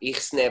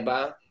 იხსნება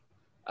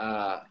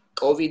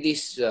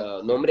COVID-ის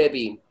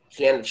ნომრები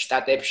მთლიან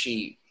შტატებში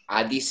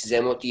ადის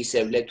ზემოთ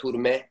ისევლე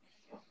თურმე,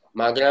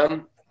 მაგრამ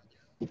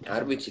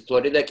არ ვიცი,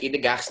 ფლორიდა კიდე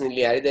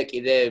გახსნილი არის და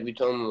კიდე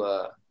ვითომ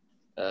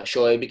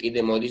შოუები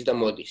კიდე მოდის და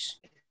მოდის.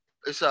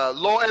 ესა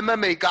low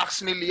MMA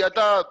გახსნილია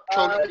და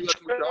ჩაოლებრივად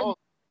მუშაობ?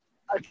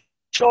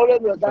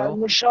 ჩაოლებრივად არ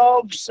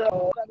მუშაობს,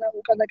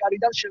 უკანა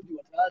კარიდან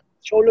შევდივარ რა.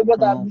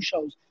 ჩაოლებრივად არ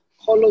მუშაობს.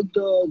 მხოლოდ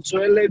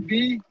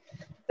ძველები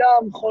და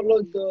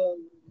მხოლოდ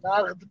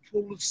ნაღდ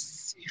ფულს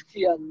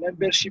იხდიან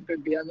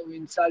membership-ები, ანუ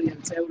ვინც არიან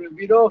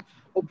წევრები, რომ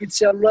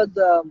ოფიციალურად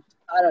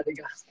არ არის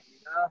გახსნილი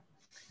რა.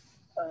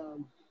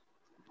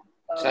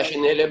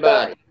 საშინელება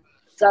არის.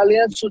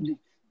 ძალიან ცუდი.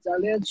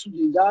 ძალიან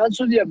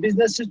ცუდია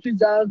ბიზნესისთვის,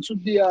 ძალიან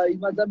ცუდია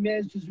იმ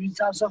ადამიანისთვის, ვინც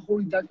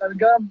სამსახური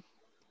დაკარგა.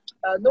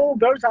 ნუ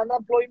ბევრს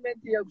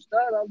unemployment-ი აქვს და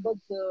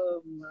ალბათ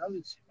რა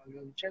ვიცი,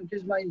 მაგრამ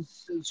ჩემთვის მაინც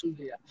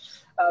ცუდია.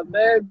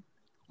 მე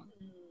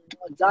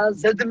ძალიან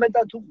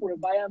ზედმეტად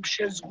უყურებ აი ამ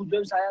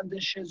შეზღუდვებს, აი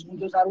ამდენ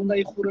შეზღუდვებს, არ უნდა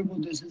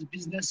იხურებოდეს ეს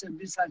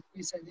ბიზნესები,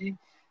 საქმისები,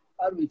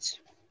 არ ვიცი.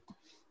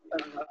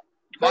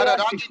 მაგრამ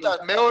რა გიტა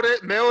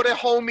მეორე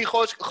ჰოუმი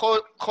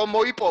ხო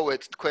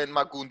მოიპოვეთ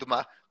თქვენმა გუნდმა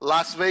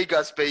Las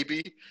Vegas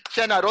baby.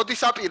 შენ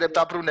როდის აპირებ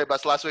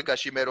დაბრუნებას Las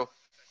Vegas-ში მერო?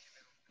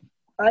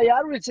 აი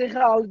არ ვიცი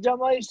ხა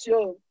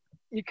ალჯამაისიო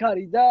იქ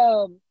არის და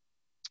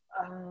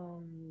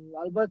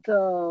ალბათ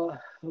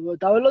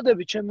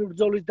დაველოდები ჩემი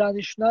ბრძოლის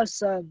დანიშვნას,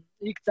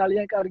 იქ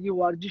ძალიან კარგი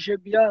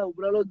ვარჯიშებია,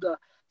 უბრალოდ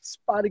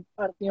სპარინგ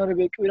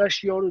პარტნიორები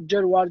კვირაში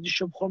ორჯერ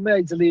ვარჯიშობ ხოლმე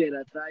აი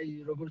ძლიერად რა, აი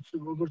როგორც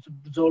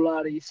ბრძოლა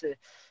არის ისე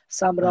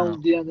 3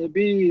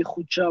 რაუნდიანები,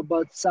 5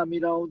 შაბათს 3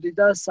 რაუნდი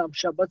და 3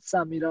 შაბათს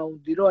 3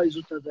 რაუნდი, რომ აი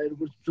ზუსტად აი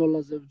როგორც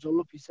ბრძოლაზე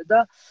ვბრძოლობ ისე და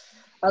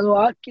ანუ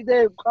აქ კიდე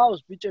მყავს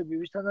ბიჭები,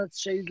 ვისთანაც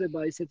შეიძლება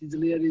ისეთი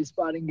ძლიერი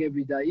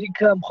სპარინგები და იქ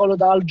მხოლოდ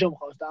ალჯო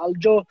მყავს და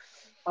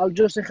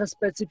ალჯოს ახლა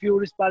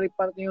სპეციფიური სპარინგ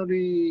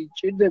პარტნიორი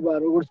ჭირდება,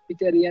 როგორც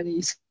პიტერიანი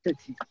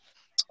ისეთი.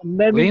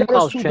 მე მინდა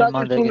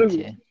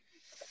სუდანეთული.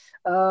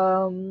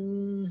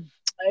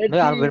 მე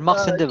არ ვერ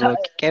მახსენდება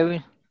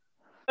კევინ.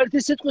 ერთი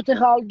სიტყვით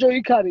ახლა ალჯო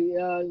იქ არის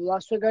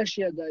ლას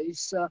ვეგასშია და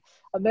ის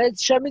მე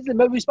შემიძლია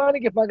მე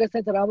ვისპარინგებ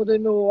მაგასთან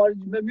რამოდენიმე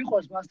მე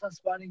მიყვარს მასთან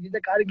სპარინგი და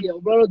კარგია,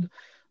 უბრალოდ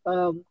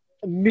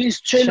მის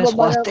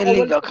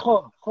შეიძლება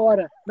ხო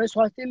არა მე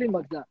სხვა სტილი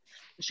მაქვს და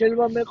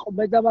შეიძლება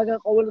მე და მაგან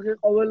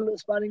ყოველ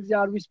სპარინგზე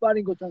არ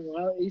ვისპარინგოთ ანუ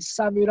ის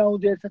 3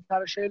 რაუნდი ერთად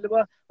არ შეიძლება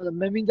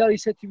მე მინდა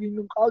ისეთი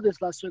ვინმე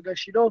მყავდეს ლას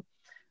ვეგასში რომ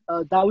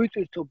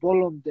დავიტვირთო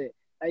ბოლომდე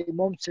აი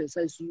მომცეს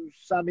აი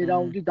 3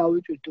 რაუნდი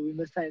დავიტვირთო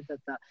ვინმესთან ერთად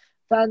და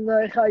თან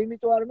ეხა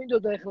იმიტომ არ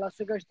მინდოდა ეხლა ლას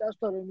ვეგასში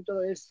წასვლა რომ იმიტომ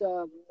რომ ეს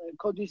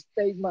კოდი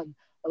სტეიტმან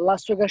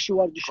ლას ვეგასში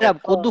ვარჯიშობ. რა,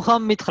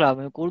 კუდუხამ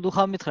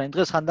მითხრა, იმ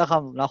დღეს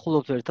ხანდახან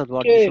ნახულობთ ერთად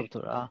ვარჯიშობთ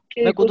რა.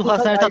 მე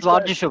კუდუხასთან ერთად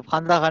ვარჯიშობ,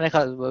 ხანდახან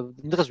ეხა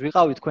იმ დღეს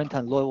ვიყავი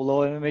თქვენთან ლო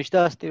MMA-ში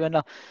და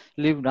სტივენა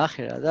ლივ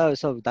ნახე რა და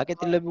ესა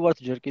დაკეტილები ვართ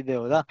ჯერ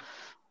კიდევ და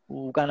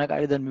უკანა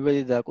კარიდან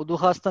მივედი და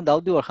კუდუხასთან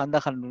დავდივარ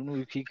ხანდახან ნუ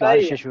იქ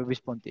არის შეშვების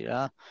პონტი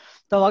რა.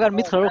 და მაგარ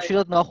მითხრა რომ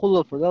ხშირად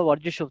ნახულობ და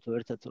ვარჯიშობთ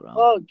ერთად რა.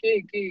 ხო,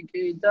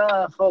 კი და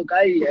ხო,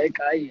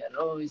 კაია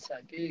რომ ისა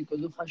კი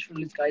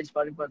კუდუხაშვილიც კაი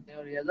სპარინგ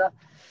პარტნიორია და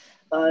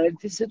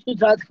ერთი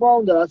სიტყვით რა თქმა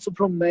უნდა რაც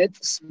უფრო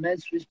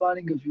მეტს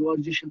ვისპარინგებს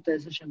ვარჯიშობ და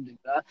ესე შემდეგ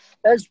რა.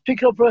 ეს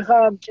ვფიქრობ რომ ხა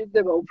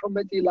მჭირდება უფრო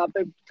მეტი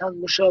ლაპებთან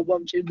მუშაობა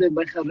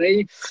მჭირდება ხა რეი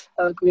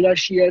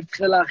კვირაში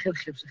ერთხელ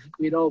ახერხებს ხა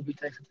კვირაობით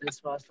ხა ეს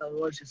მასთან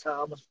ვარჯიშე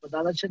საღამოს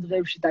დანარჩენ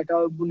დღეებში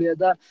დაკავებულია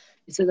და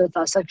ისედაც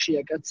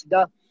ასაკშია კაცი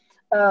და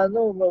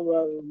ნუ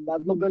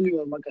მადლობელი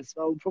ვარ მაგას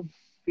უფრო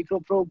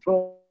ვფიქრობ რომ უფრო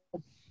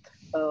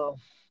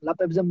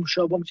ლაპებზე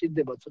მუშაობა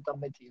მჭირდება ცოტა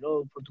მეტი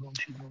რომ უფრო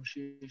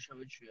დრომში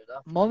შევეჩვიო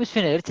და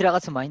მომისვენე ერთი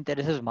რაღაცა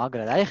მაინტერესებს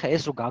მაგრამ აი ხა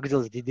ეს რო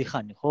გაგრძელს დიდი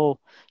ხანი ხო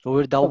რო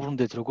ვერ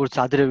დაუბრუნდეთ როგორც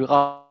ადრე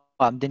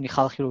ვიყავ ამდენი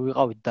ხალხი რო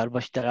ვიყავით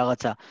დარბაზში და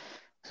რაღაცა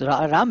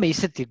რამე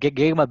ისეთი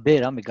გეგმა ბე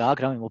რამე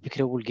გააქვს რამე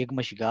მოფიქრებული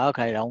გეგმაში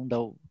გააქვს აი რა უნდა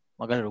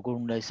მაგალითად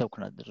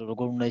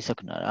როგორ უნდა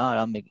ისაქნა რა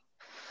რამე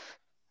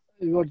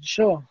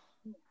ვარჯიშო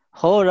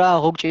ხო რა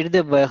ხო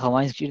გჭირდება ეხლა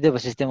მაინც გჭირდება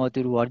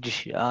სისტემატიური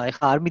ვარჯიში რა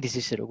ეხლა არ მიდის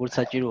ისე როგორც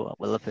საჭიროა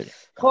ყველაფერი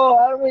ხო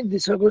არ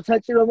მიდის როგორც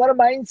საჭიროა მაგრამ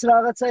მაინც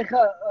რაღაცა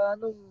ეხლა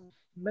ანუ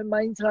მე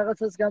მაინც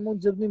რაღაცას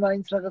გამომძებნი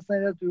მაინც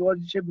რაღაცნაირად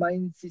ვივარჯიშებ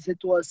მაინც ისე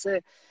თუ ასე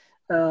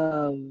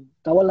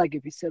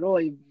დავალაგებ ისე რომ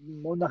აი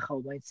მონახავ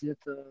მაინც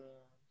ზეთ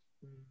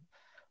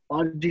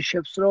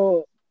ვარჯიშებს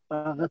რომ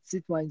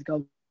რაღაცით მაინც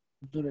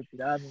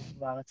გავბრძოლები რა ანუ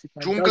რაღაცით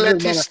მაინც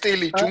ჯუნგლეთის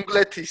სტილი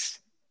ჯუნგლეთის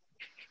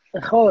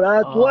ხო რა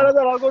თუ არა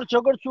და როგორც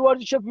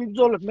ვარჯიშებ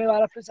ვიბრძოლებ მე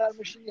არაფერს არ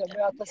მეშინია მე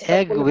 1000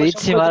 ეგ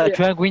ვიცი მაგრამ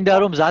ჩვენ გვინდა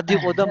რომ მზად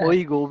იყო და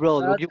მოიგო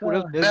უბრალოდ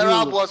გიყურებ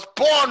I was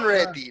born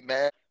ready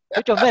man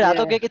ბიჭო მე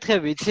რატო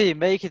გეკითხები იცი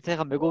მე იქით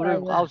ახლა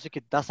მეგობრები მყავს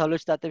იქით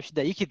დასავლეთ შტატებში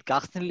და იქით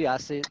გახსნილი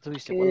ასე თუ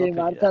ისე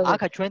ყველაფერი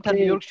აქა ჩვენთან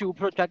ნიუ-იორკში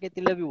უფრო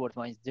ჩაკეტილები ვართ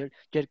მაინც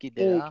ჯერ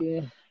კიდე რა კი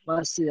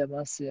მასია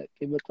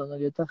კი ბატონო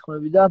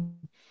გეთახმები და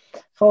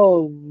ხო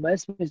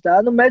მესმის და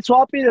ანუ მეც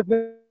ვაპირებ მე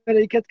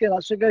იქეთკენ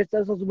ლას ვეგასში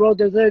წასვლას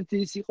უბრალოდ ერთ-ერთი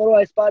ის იყო რომ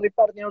აი სპარი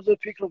პარტნიორზე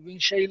ვფიქრობ ვინ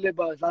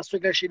შეიძლება ლას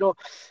ვეგასში რომ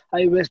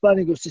აი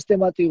ესპანიგო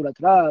სისტემატიურად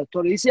რა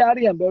თორე ისე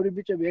არიან ბევრი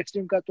ბიჭები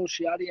ექსტრიმ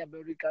კატურში არიან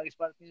ბევრი კარგი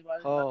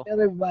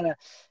პარტნიორები მაგრამ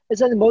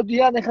ესენი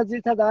მოდიან ახლა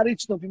ძირითადად არ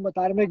იცნობ იმათ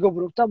არ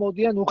მეგობრობ და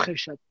მოდიან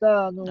უხეშად და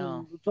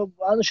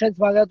ანუ შენც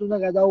მაგათ უნდა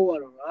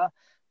გადაუარო რა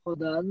ხო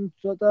და ანუ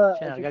ცოტა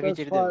შენ არ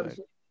გაგიჭირდება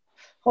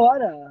ხო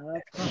არა რა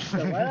თქმა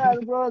უნდა არა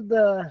უბრალოდ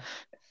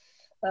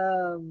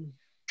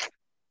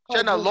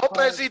შენა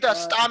ლოპეზი და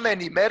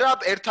სტამენი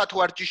მერაბ ერთად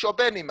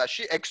ვარჯიშობენ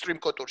იმაში ექსტრიმ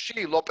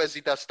კოტურში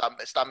ლოპეზი და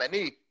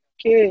სტამენი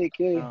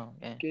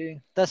კი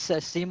და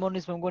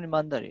სიმონის მე მგონი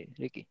მანდარი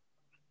რიკი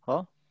ხო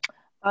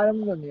არ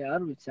მგონია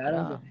არ ვიცი არ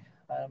მგონი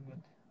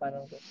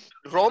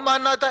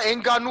რომანა და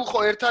ენგანუ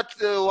ხო ერთად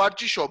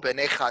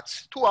ვარჯიშობენ ეხაც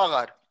თუ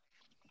აღარ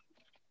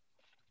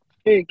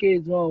კი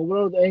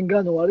უბრალოდ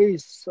ენგანუ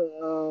არის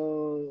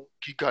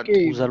გიგანტი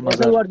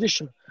უზარმაზარი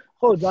ვარჯიშობ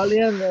ხო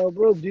ძალიან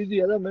უბრალოდ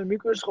დიდია და მე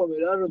მიკვირს ხოლმე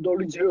რა რომ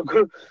დოლიძე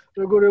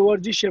როგორ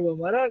ევარჯიშება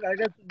მაგრამ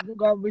კარგად ნუ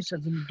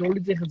გამვიცად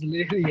დოლიძე ხა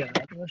ძლიერია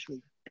რა თამაშობ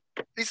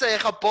ისა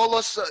ეხა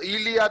ბოლოს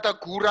ილია და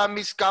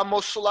გურამის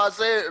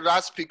გამოსვლაზე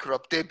რას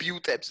ფიქრობ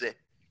დებიუტებზე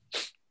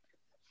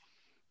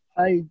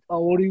აი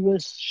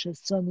ორივეს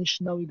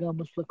შესანიშნავი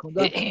გამოსვლა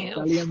ქონდა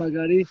ძალიან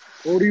მაგარი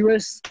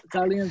ორივეს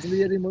ძალიან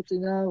ძლიერი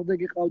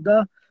მოწინააღმდეგე ყავდა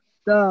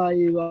და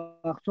აი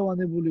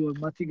აღწოვანებული ვარ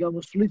მათი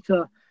გამოსვლით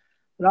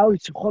რა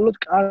ვიცი მხოლოდ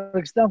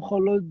კარგს და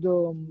მხოლოდ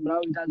რა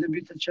ვიცი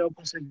დადებითად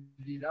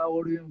შევაფასებდი რა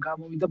ორივემ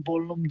გამოვიდა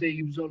ბოლომდე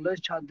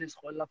იბრძოლეს ჩადეს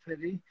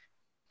ყველაფერი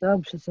და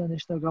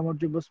შესანიშნავ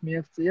გამარჯვებას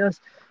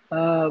მიაღწიას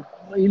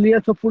ილია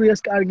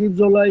თოფურიას კარგი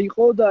ბრძოლა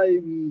იყო და აი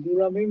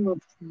გურამიმ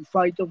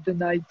fight of the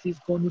night is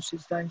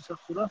ბონუსის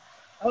დაიმსახურა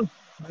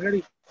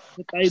მაგარი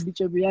კაი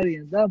ბიჭები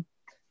არიან და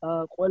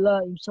ყველა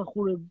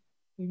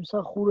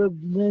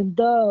იმსახურებდნენ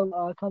და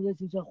აქამდეც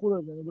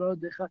იმსახურებდნენ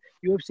უბრალოდ ეხა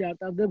UFC არ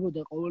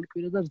ტარდებოდა ყოველ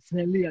კვირა და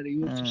ძნელი არის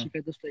UFC-ში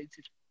გადასვლა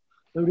იცით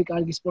ბევრი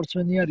კარგი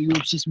სპორტსმენი არის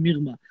UFC-ს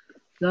მიღმა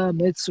და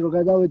მეც რო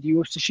გადავედი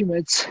UFC-ში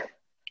მეც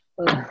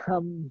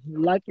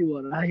ლაკი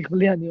ვარ აი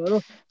ღლიანი ვარ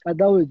რომ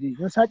გადავედი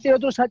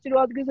საჭირო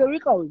ადგილზე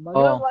ვიყავი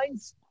მაგრამ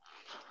მაინც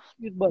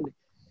მიღბალი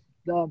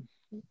და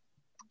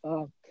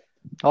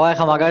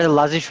ახლა მაგალითად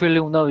ლაზიშვილი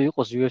უნდა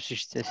იყოს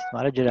UFC-ში წესით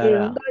მაგრამ ჯერ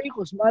არა უნდა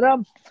იყოს მაგრამ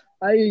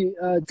აი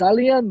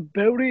ძალიან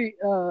ბევრი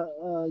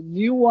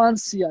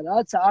ნიუანსია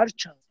რაც არ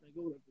ჩანს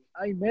მეგობრებო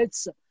აი მეც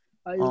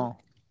აი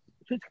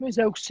თითქმის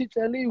 6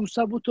 წელი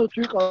უსაბუთოდ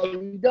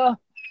ვიყავი და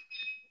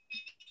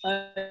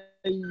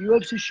აი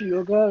UFC-ში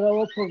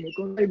გავაფორმე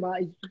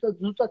კონტროლი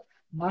ზუსტად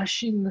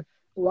მაშინ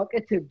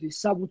ვაკეთებდი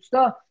საბუთს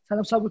და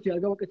სანამ საბუთი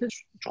არ გავაკეთე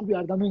ჭუბი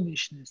არ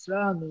დამენიშნეს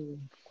რა ანუ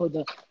ხო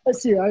და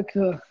ესე აქ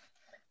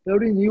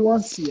ბევრი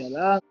ნიუანსია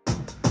რა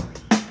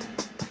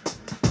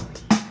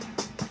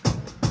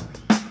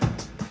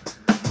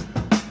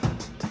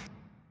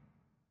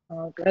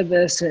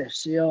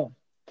კადესესიო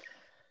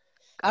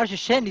კარში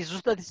შენი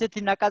ზუსტად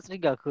ისეთი ნაკაწრი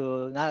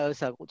გაქვს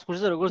ესა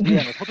ცხურზე როგორც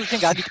დიანოს ხო თუ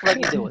შენ გაგიწყდა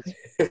კიდევაც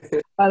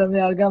არა მე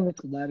არ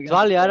გამეთყდა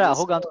ძვალი არა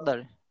ხო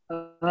გამწყდარი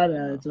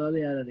არა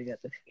ძვალი არ არის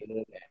გატეხი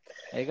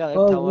ეგა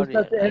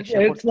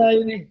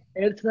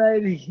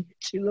ერთნაირი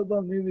ჭილობა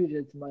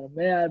მივიღეთ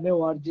მაგრამ მე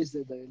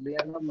ვარჯიშზე და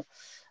ლიანამ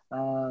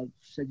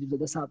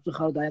შეჯიბდა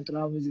სამწუხაროდ აი ამ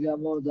ტრაუმის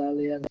გამო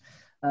ძალიან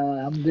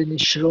ამდენი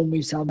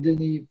შრომის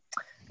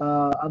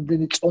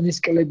ამდენი წონის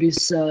კლების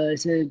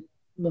ესე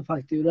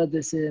ფაქტიურად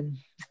ესე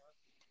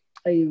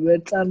აი ვერ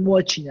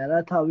წარმოაჩინა რა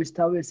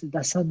თავისთავი ესე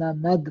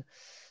დასანანად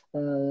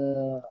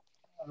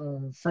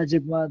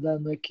საჯებმა და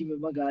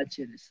ექიმებმა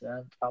გააჩერეს რა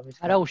ტრაუმის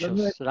არა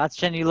უშავს რაც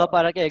შენ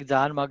ილაპარაკე ეგ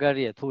ძალიან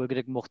მაგარია თუ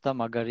ეგრე მოხდა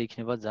მაგარი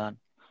იქნება ძალიან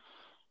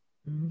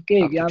კი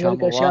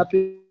ამერიკაში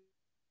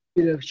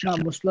აპირებს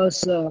ჩამოსვლას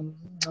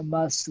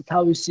მას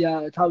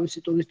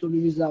თავისი ტურისტული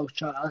ვიზა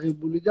აქვს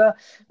აღებული და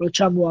რო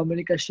ჩამო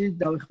ამერიკაში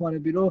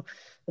დავეხმარები რომ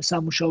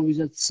სამუშაო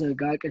ვიზაც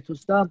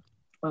გააკეთოს და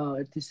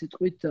ერთი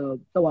სიტყვით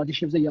და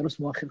ვარჯიშებზე იაროს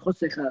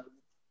მოახერხოს ეხლა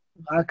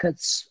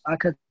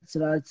აქაც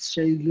რაც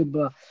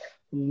შეიძლება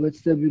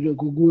ვეცდები რომ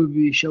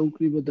გუგუები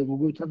შეუკრიბო და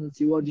გუგუებთანაც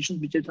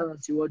ივარჯიშოს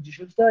ბიჭებთანაც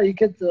ივარჯიშებს და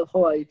იქეთ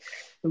ხო აი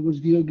როგორც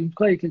გიორგი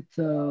თქვა იქეთ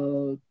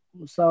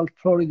South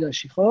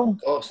Florida-ში ხო?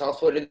 ხო, South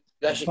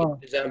Florida-ში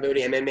ძალიან ბევრი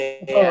MMA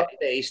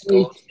და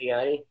e-sports-ი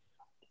არის.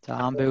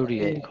 ძალიან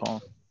ბევრია იქ ხო.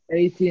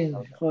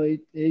 18 ხო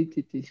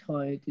 18-ის ხო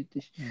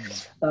 18-ის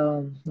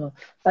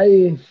აი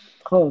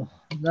ხო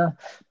და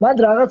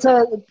მან რაღაცა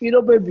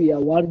პირობებია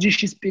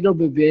ვარჯიშის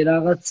პირობები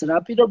რაღაც რა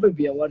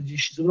პირობებია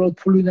ვარჯიშის უბრალოდ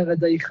ფული უნდა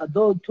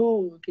გადაიხადო თუ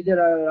კიდე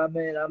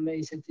რამე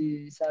ისეთი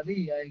ის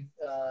არის აი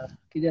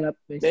კიდე რა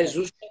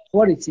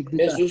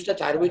მე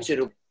ზუსტად არ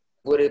ვიცი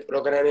როგორი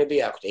პროგრამები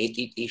აქვს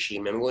ATT-ში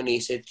მე მგონი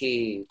ისეთი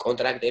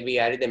კონტრაქტები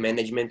არის და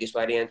მენეჯმენტის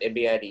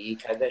ვარიანტები არის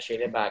იქა და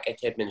შეიძლება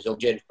აკეთებენ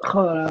ზოგჯერ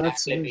ხო რაღაც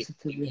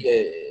ისეთები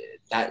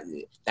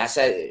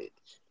დასა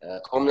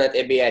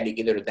კომნატები არის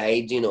კიდე რომ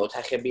დაიძინო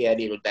ოთახები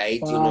არის რომ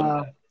დაიძინო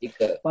იქ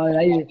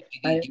აი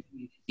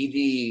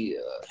დიდი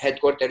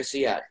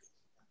headquarters-ი არის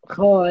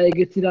ხო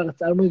ეგეთი რაღაც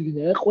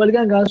წარმოიდგინე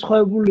ყველგან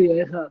განსხვავებულია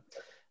ეხლა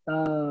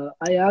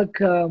აი აქ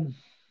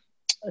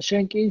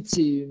შენ კი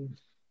იცი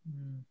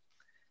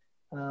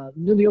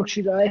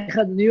ნიუ-იორკში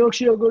ეხლა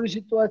ნიუ-იორკში როგორი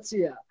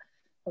სიტუაცია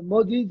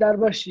მოდი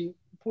დარბაზში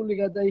ფული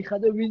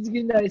გადაიხადე ვინც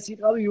გინდა ეს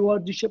იყავი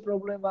უვარჯიშე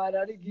პრობლემა არ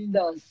არის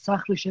გინდა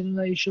სახლი შენ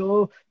უნდა იშოვო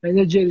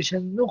მენეჯერი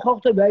შენ ნუ ხო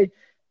ხტები აი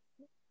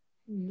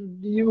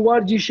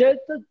უვარჯიშე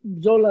და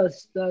ბრძოლას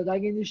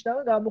დაგინიშნა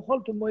გამოხვალ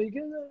თუ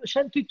მოიგე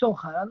შენ თვითონ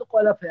ხარ ანუ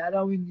ყველაფერი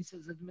არავინ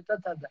ისე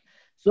ზედმეტად არ და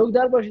ზოგ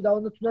დარბაზში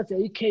თუნდაც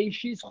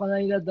AK-ში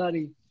სხვანაირად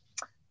არის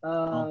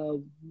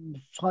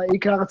სხვა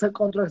იქ რაღაცა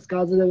კონტრაქტს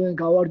გააძლევენ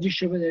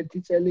გავარჯიშებენ ერთი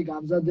წელი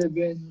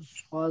გამზადებენ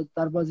სხვა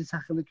დარბაზის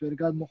სახელით ვერ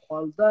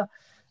გამოხვალ და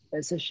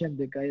ესე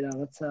შემდეგ აი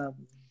რაღაცა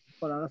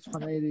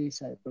სხვანაირი ის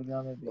არის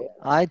პროგრამები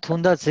აი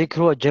თუნდაც იქ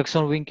როა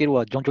ჯექსონ ვინკი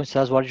როა ჯონ ჯონსი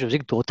სადაც ვარჯიშობს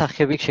იქ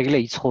ოთახები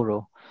შეიძლება იცხოვრო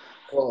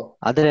ხო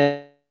ადრე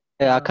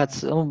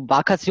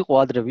აქაც იყო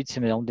ადრე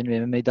ვიცი მე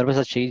რამდენიმე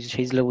დარბაზად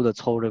შეიძლებოდა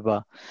ცხოვრება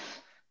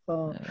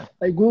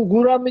აი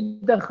გურამი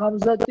და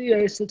ხამზატი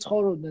ესე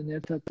ცხოვრობდნენ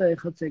ერთად და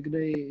ეხაც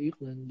ეგრე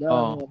იყვნენ და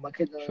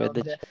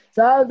მაკედონიაში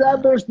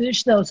ძალიან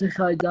ნიშნავს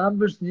ეხლა აი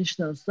ძალიან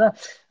ნიშნავს და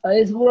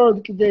აი ეს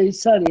უბრალოდ კიდე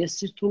ის არის ეს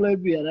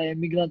სირთულეებია რა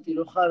ემიგრანტი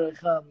რო ხარ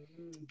ეხლა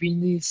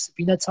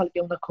ბინა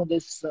ცალკე უნდა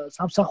გქონდეს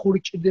სამსახური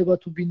ჭირდება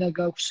თუ ბინა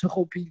გაქვს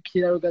ხო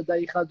ფიქრია რომ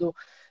გადაიხადო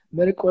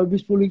მერე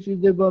კვების ფული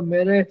ჭირდება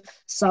მერე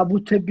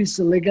საბუთების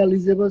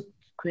ლეგალიზება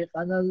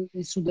ქვეყანა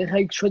ის უნდა ხა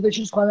იქ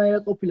შვედეთში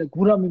სხვანაირად ყოფილა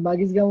გურამი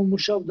მაგის გამო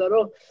მუშაობდა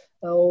რომ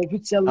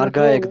ოფიციალურად არ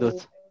გაეგდოთ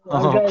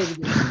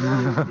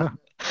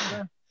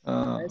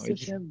ესე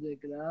შემდეგ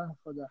რა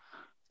ხო და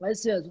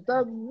ესეა და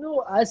ნუ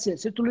ასე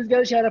სირთულის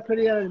გარეშე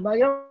არაფერი არ არის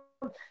მაგრამ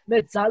მე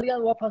ძალიან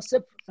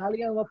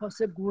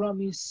ვაფასებ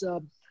გურამის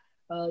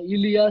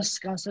ილიას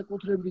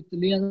განსაკუთრებით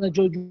ლიანა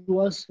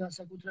ჯოჯუას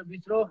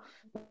განსაკუთრებით რომ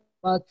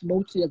მათ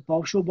მოუწიათ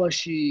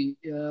ბავშვობაში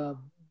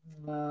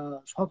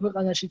სხვა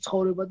ქვეყანაში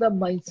ცხოვრება და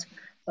მაინც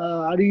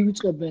არ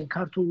ივიწყებენ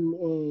ქართულ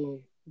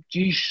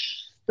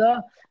ჯიშს და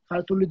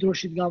ქართული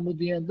დროშით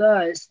გამოდიან და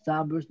ეს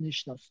ძალიან ბევრს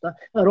ნიშნავს და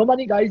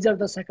რომანი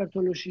გაიზარდა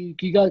საქართველოში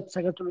გიგა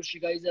საქართველოში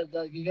გაიზარდა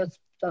გიგაც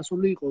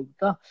წასული იყო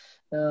და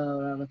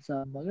რაღაცა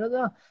მაგრამ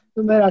და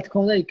ნუ მე რა თქმა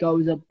უნდა იქ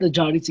გავიზარდა და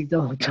ჯარიც იქ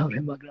დავამთავრე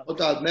მაგრამ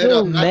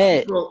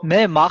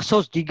მე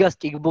მახსოვს გიგას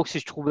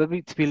კიკბოქსის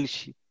ჭუბები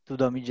თბილისში თუ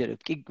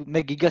დამიჯერებთ მე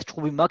გიგას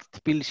ჭუბი მაქვს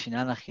თბილისში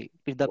ნანახი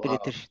პირდაპირ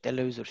ეთერში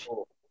ტელევიზორში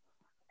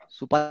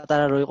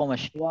სუპატარა რო იყო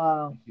მაშინ.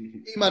 ვაუ.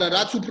 მაგრამ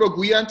რაც უფრო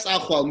გვიან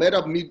წახვალ, მე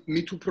რა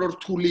მით უფრო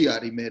რთული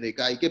არის მე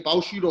გაიგე,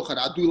 ბავში რო ხარ,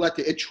 ადვილად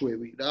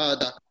ეჩვევი რა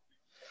და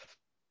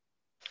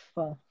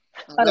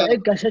არა,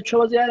 ეგ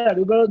გასაჩვევაზე არ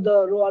არის, უბრალოდ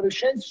რო არის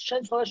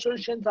შენ სხვადასხვა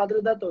შენ ადრე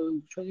დატოვე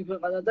ჩვენი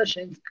ქვეყანა და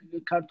შენ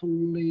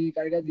ქართული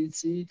კარგად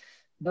იცი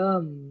და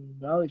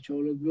რა ვიცი,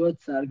 ჩვეულებრივად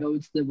არ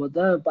გავიცდება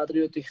და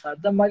პატრიოტი ხარ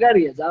და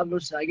მაგარია, ძალიან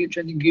ბევრს აგერ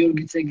ჩვენი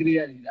გიორგიც ეგრე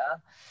არის რა.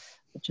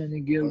 ჩვენი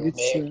გიორგიც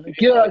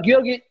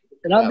გიორგი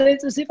რამდენი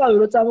წელი იყავი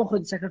რომ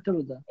წამოხვედი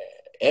საქართველოსდან?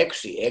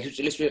 6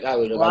 წლის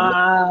ვიყავი რომ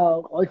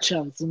ვაუ, ყოჩა,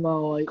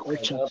 ძმაო, აი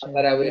ყოჩა.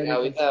 პატარა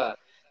ვიყავი და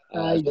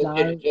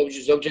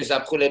ზოგჯერ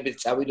ზაფხულებით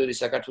წავიდოდი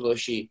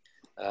საქართველოში,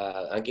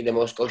 ან კიდე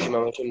მოსკოვში,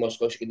 მამაჩემ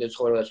მოსკოვში კიდე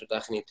ცხოვრება ცოტა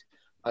ხნით.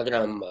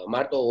 მაგრამ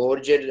მარტო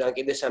ორჯერ, ან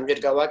კიდე სამჯერ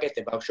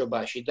გავაკეთე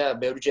ბავშვობაში და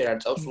ბევრჯერ არ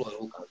წავსულა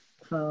უკან.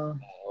 ხო.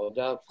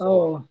 და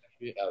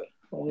ვიყავი.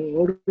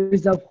 ორი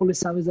ზაფხული,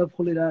 სამი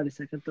ზაფხული რა არის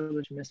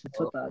საქართველოში მესმე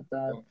ცოტა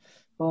და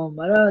ხო,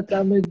 მაგრამ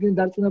წარმოიდგინე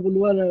დარწმუნებული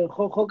ვარ,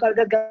 ხო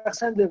კარგად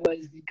გახსენდება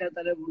ის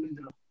გატარებული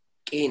დრო.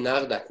 კი,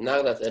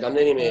 ნაღდათ,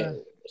 რამდენიმე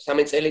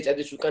 3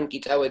 წელიწადის უკან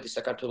კიწავედი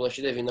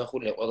საქართველოში და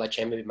ვინახულე ყველა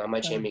ჩემები,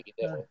 მამაჩემი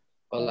კიდე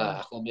ყველა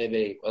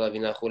ახლობლები, ყველა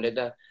ვინახულე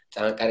და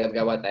ძალიან კარგად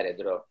გავატარე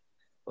დრო.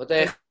 და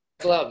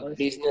ეხლა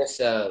ბიზნეს,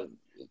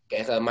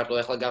 ეხლა მარტო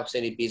ეხლა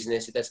გავხსენი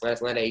ბიზნესი და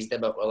წნარ-წნარა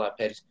იზრდება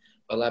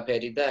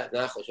ყველაფერი და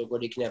ნახოთ როგორ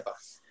იქნება.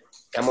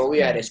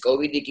 გამოვიარე,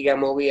 COVID კი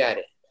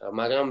გამოვიარე,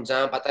 მაგრამ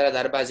ძალიან პატარა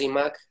დარბაზი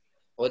მაქვს.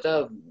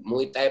 და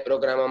მოიტაე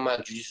პროგრამა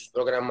მაქვს, ჯუჯიტსუს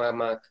პროგრამა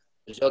მაქვს.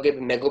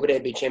 ზოგები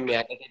მეგობრები ჩემი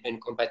აკეთებენ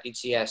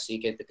კომპეტიციას,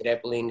 იქეთ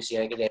გრეპლინგს,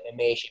 იქეთ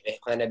MMA-ში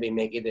მეხანები,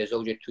 მე კიდე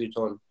ზოგჯერ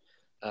თვითონ.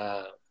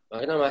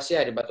 მაგრამ ასე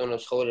არის ბატონო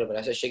ცხოვრება,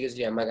 რასაც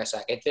შეგიძლია მაგას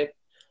აკეთებ.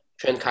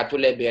 ჩვენ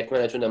ქართულები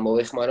ერთმანეთს უნდა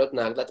მოვეხმაროთ,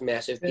 ნახდათ მე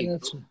ასე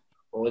ვფიქრობ.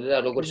 და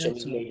როგორც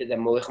შემიძლია და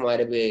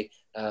მოვეხმარები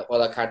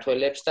ყველა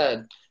ქართველებს და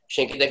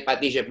შენ კიდე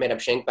პატიჟებ, მე რა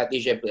შენ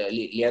პატიჟებ,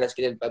 ლიანას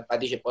კიდე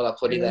პატიჟებ ყველა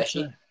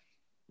ფლორიდაში.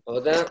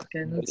 და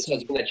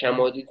შეიძლება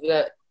ჩამოდით და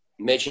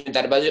მე ჩემ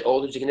დარბაზი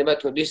ყოველთვის იქნება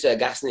თმების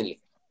გახსნილი.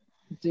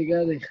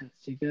 ჯიგარი ხარ,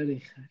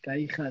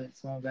 გაიხარე,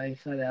 ძმა,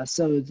 გაიხარე.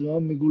 ასევე ძმა,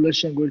 მიგულა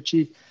შენ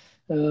გვერდში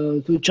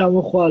თუ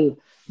ჩამოხვალ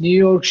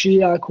ნიუ-იორკში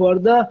აქ ვარ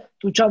და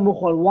თუ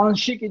ჩამოხვალ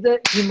ვანში კიდე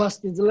იმას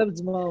გიძლებ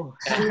ძმაო.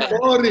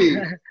 სულორი.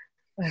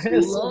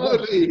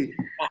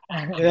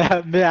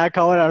 მე აქ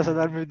ვარ არასად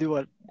არ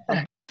მივდივარ.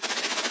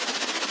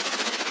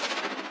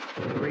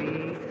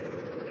 3,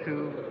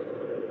 2,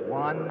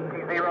 1,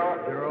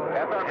 0,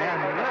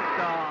 and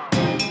liftoff.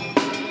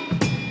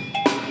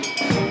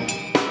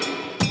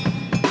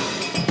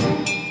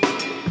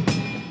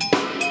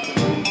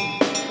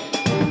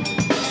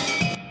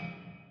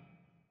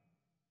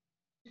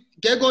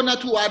 გეგონა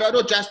თუ არა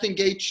რომ Justin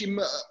Gaethje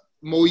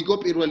მოიგო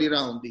პირველი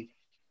რაუნდი?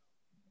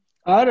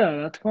 არა,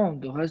 რა თქმა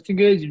უნდა, Justin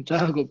Gaethje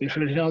წააგო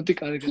პირველი რაუნდი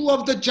კარგი. Two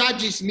of the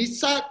judges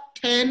მისცა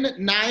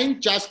 10-9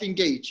 Justin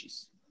Gaethje.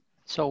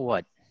 So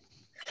what?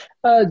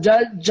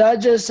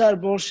 Judges are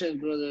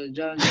bullshit, brother.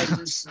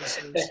 Judges.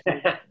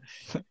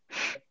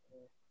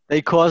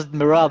 They caused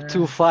Merab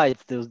 2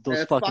 fights.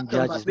 Those fucking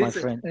judges, my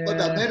friend.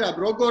 Merab,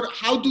 Rogor,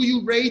 how do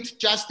you rate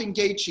Justin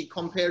Gaethje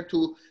compared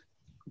to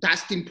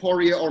Dustin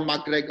Poirier or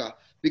McGregor?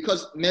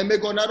 Because მე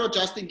მეგონა რომ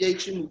Justin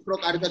Gaethje უფრო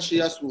კარგად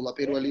შეასრულა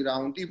პირველი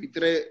რაუნდი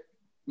ვიდრე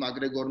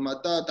McGregor-მა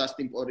და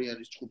Dustin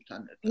Poirier-ის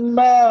ჯგუფთან ერთად.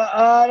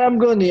 არა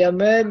მგონია,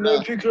 მე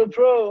ვფიქრობ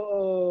რომ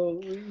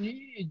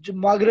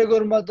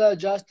McGregor-მა და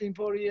Justin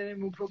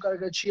Poirier-მა უფრო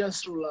კარგად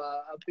შეასრულა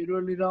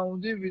პირველი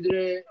რაუნდი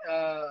ვიდრე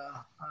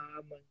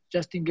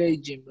Justin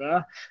Gaethje-მ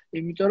რა.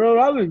 იმიტომ რომ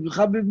რავი,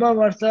 ხაბიბმა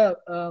მართლა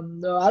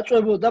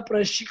აწვებოდა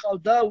პრესში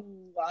ყავდა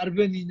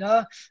არბენინა,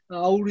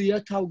 აურია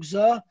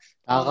თავგზა.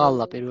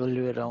 აღალა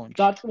პირველივე რაუნდში.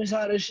 დარტყმის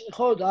არეში,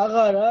 ხო,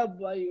 აღარა,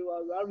 აი,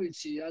 არ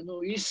ვიცი, ანუ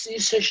ის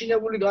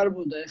შეშინებული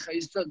გარბოდა, ეხა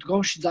ის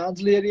დგომში ძალიან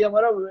ძლიერია,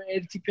 მაგრამ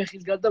ერთი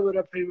ფეხის გარდა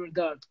ვერაფერი ვერ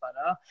დაარტყა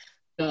რა.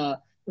 და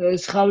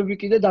ეს ხაბიბი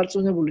კიდე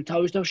დარწმუნებული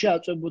თავის თავში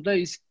აწვებოდა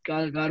ის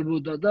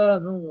გარბოდა და,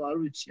 ნუ, არ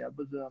ვიცი,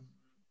 აბა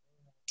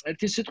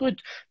ერთი სიტყვით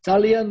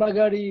ძალიან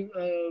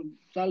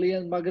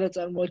მაგრა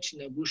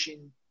წარმოაჩინა გუშინ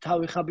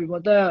თავი ხაბიბმა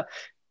და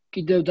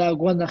კიდევ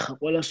დაგვანახა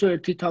ყველასო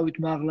ერთი თავით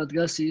მაღლა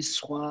დგას ის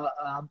სხვა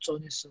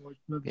ამწონის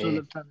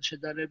მებრძოლებთან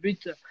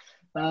შედარებით.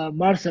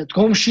 მართლა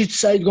დგომშიც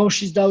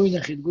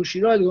დავინახეთ გუში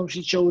რა,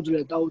 დგომშიც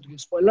შეუძლია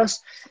დაუდგეს ყველას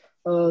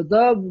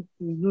და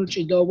ნუ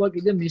ჭიდაობა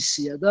კიდე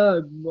მისია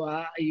და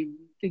აი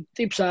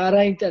ტიპს არ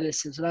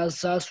აინტერესებს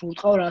რას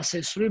უტყავ, რას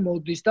ესვრი,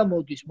 მოდის და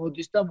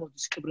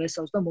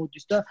კბრესავს და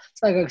მოდის და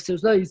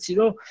წაგაქცევს და იცი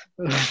რომ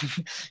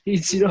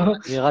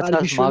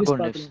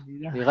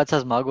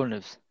ვიღაცას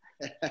მაგონებს.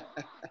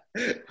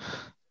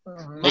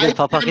 მაიკ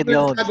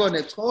ტაისონს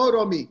გაგონებს ხო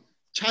რომი?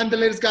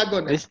 ჩანდლერს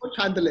გაგონებს ხო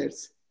ჩანდლერს?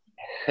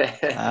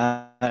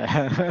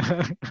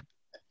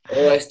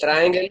 ეს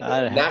ტრაანგელი,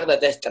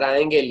 ნახდათ ეს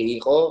ტრაანგელი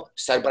იყო,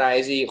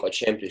 სურპრაიზი იყო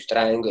ჩემთვის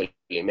ტრაანგელი.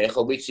 მე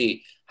ხო ვიცი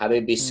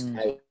ჰაბიბის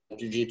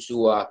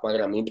ჯუჯიცუა,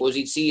 მაგრამ იმ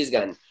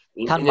პოზიციისგან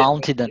თან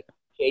მაუნტიდან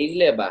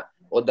შეიძლება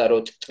ოდა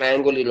რომ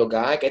ტრაანგელი რო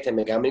გააკეთე,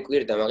 მე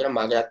გამიკვირდა, მაგრამ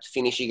მაგრად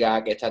ფინიში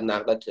გააკეთა,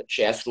 ნახდათ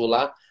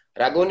შეასრულა.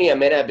 Ragonia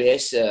merabe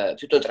es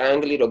თვითონ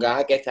ტრაანგლი რო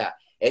გააკეთა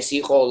ეს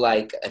იყო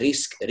like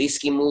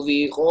risky move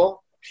იყო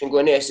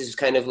შეგონია ეს is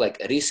kind of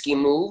like risky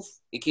move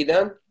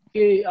იქიდან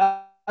კი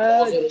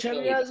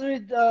ჩემი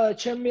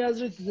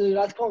აზრით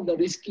რა თქმა უნდა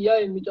რისკია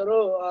იმიტომ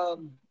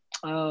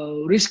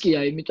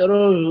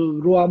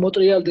რომ რო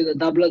ამოტრიალდე და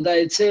დაბლა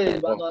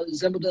დაეცე ანუ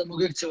ზემოდან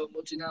მოგექცევა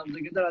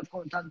მოწინააღმდეგე და რა თქმა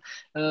უნდა თან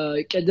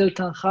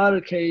კედელთან ხარ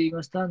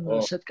იმასთან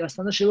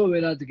სეტკასთან და შევა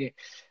ვერ ადგე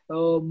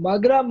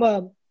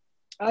მაგრამ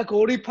აქ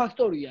ორი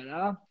ფაქტორია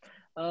რა.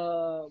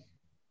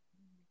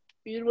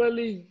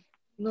 პირველი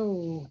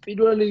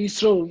ის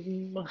რომ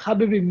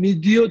ხაბიბი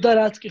მიდიოდა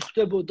რაც კი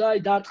ხდებოდა, აი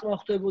დარტყმა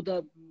ხდებოდა,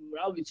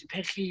 რა ვიცი,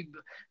 ფეხი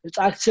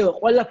წაქცევა,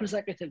 ყველაფერს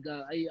აკეთებდა,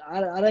 აი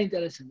არ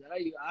აინტერესებდა,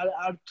 აი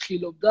არ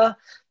თხილობდა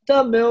და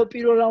მეო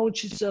პირველ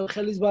რაუნდში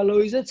ხელის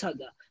ბალოიზე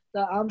ცადა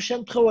და ამ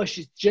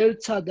შემთხვევაში ჯერ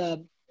ცადა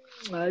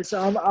ეს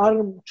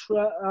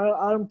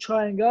arm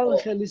triangle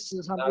ხელის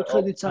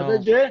სამკუთხედით ცადა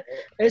ჯერ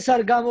ეს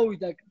არ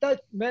გამოვიდა და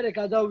მერე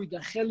გადავიდა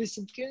ხელის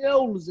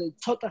მტკივნეულზე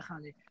ცოტა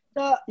ხანი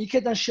და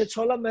იქიდან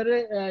შეცვალა მერე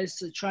ეს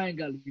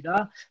triangle-ი რა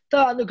და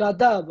ანუ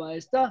გადააბა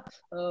ეს და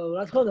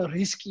რა თქმა უნდა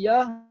რისკია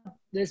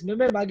ეს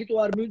მე მაგიტო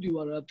არ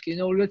მივდივარ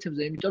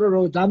მტკივნეულეთებზე იმიტომ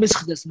რომ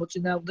დამესხდეს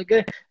მოწინააღმდეგე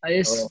აი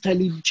ეს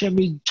მთელი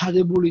ჩემი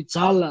ჩადებული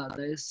ძალა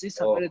და ეს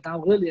ისაფერე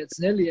დამღლელია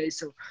ძნელია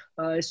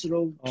ეს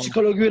რომ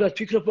ფსიქოლოგიურად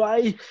ფიქრობ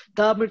აი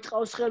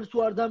დამირტყავს ხელი თუ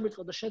არ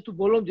დამირტყა და შენ თუ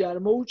ბოლომდე არ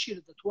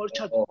მოუჭირე და თუ არ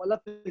ჩადე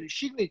ყველაფერი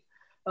შიგნით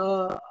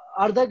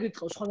არ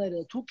დაგირტყავს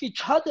ხანერა თუ კი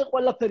ჩადე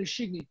ყველაფერი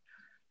შიგნით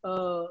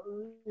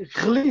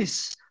ღლის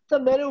და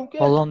მე უკვე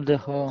ბოლომდე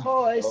ხო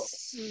ეს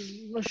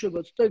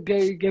ნაშობა და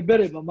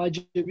გებერება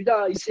მაჯები და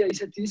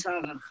ისეთი ის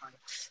აღარ ხარ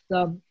და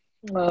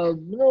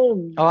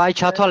აი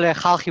ჩათვალე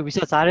ხალხი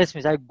ვისაც არ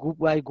ესმის აი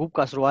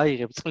გუბკას რო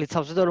აიღებ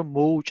წყლიცავზე და რომ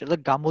მოუჭერ და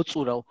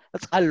გამოწურავ და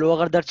წყალი რო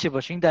აღარ დარჩება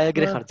შინ და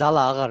ეგრე ხარ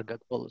ძალა აღარ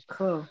გაქვს ბოლოს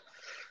ხო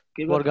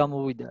როგორ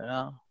გამოვიდა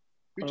რა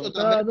ბიჭო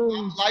და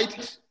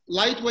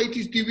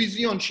lightweight-ის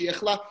დივიზიონში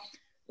ახლა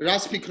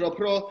რას ფიქრობ,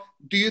 რომ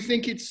do you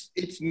think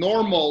it's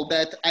normal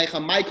that აი ხა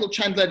Michael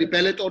Chandler-ი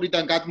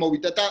Bellator-დან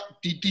გადმოვიდა და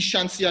დიდი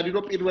შანსი არის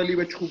რომ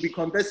პირველივე ჩხუბი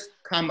კონდეს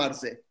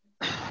ქამარზე?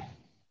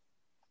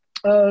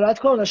 რა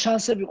თქმა უნდა,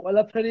 შანსები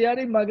ყველაფერი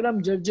არის, მაგრამ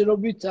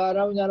ჯერჯერობით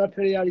არავინ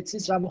არაფერი არ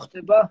იცის რა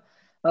მოხდება.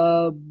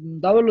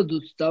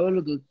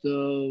 დაველოდოთ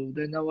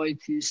Dana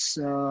White-ის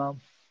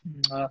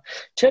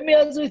ჩემი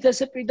აზრით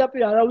ესე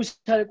პირდაპირ არავის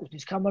არ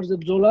ეკუთვნის ქამარზე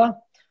ბრძოლა.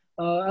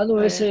 ანუ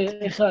ესე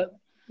ეხლა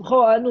ხო,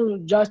 ანუ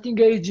Justin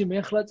Gage-ი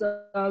მეხლა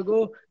წააგო,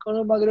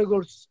 Conor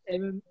McGregor-ს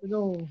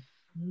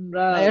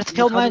რა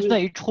ერთხელ მაინც უნდა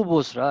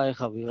იჩხუბოს რა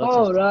ეხლა ვიღაცას.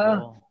 ხო რა,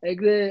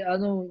 ეგრე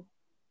ანუ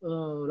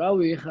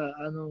რავი ეხლა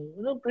ანუ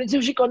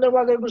პრინციპში Conor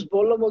McGregor-ს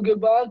ბოლო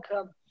მოგება აქვს,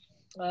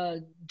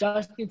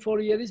 Justin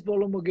Poirier-ის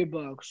ბოლო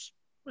მოგება აქვს.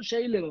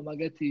 შეიძლება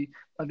მაგათი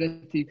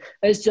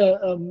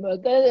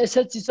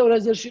ესეც ისევ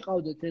რეზერვში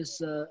ყავდეთ ეს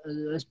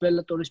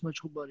Bellator-ის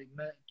მოჩხუბარი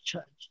მე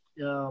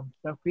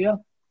რა ქვია?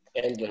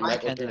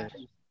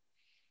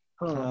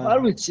 არ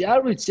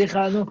ვიცი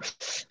ხა ანუ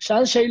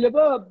შანს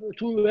შეიძლება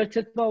თუ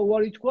ერთ-ერთმა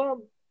უარი თქვა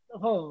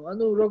ხო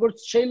ანუ როგორც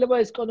შეიძლება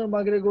ეს Conor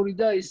McGregor-ი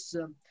და ის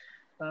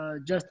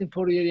Justin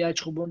Poirier-ი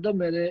აჩხუბონ და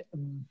მე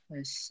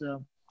ეს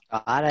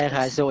არა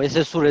ეხა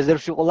ესე სულ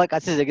რეზერვში ყოლა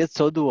კაცი ეგეც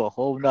ცოდუა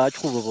ხო უნდა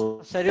აჩხუბო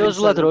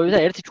სერიოზულად რო და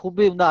ერთი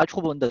ჩხუბი უნდა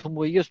აჩხუბონ და თუ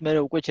მოიგებს მე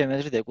უკვე ჩემი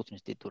აზრით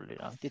ეკუთვნის ტიტული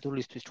რა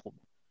ტიტულისთვის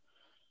ჩხუბი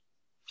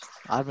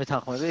არ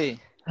მეთანხმები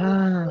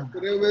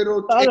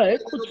არა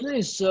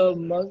ეკუთვნის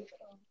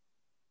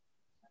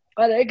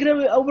არა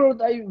ეგრევე უბრალოდ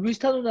აი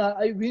ვისთან უნდა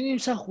აი ვინ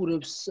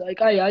იმსახურებს აი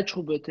კაი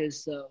აჩხუბეთ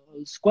ეს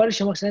სკვარი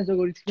შემახსენეთ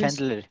როგორ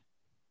ითქმის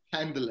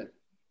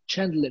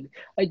Chandler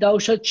აი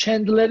დაუშვათ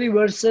Chandler-ი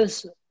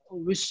versus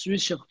ვის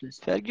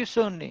შეხვდეს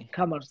Ferguson-ი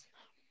ქამარზე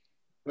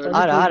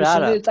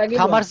არა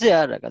ქამარზე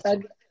არა კაცო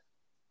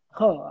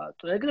ხო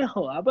ეგრე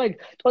ხო აბა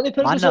ტონი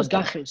ფერგუსონს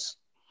გახევს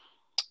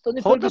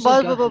ტონი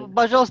ფერგუსონს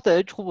ბაჟალსტა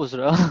ეჩხუბოს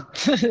რა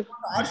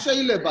არ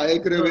შეიძლება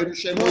ეგრევე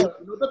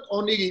შემოიყვანო და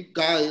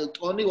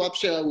ტონი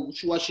ვაფშე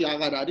შუაში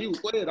აღარ არის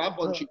უკვე რა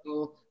პონჩი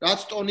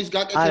რაც ტონის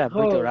გაკეთება არა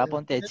ბიჭო რა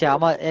პონტი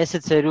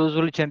ესეც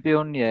სერიოზული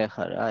ჩემპიონია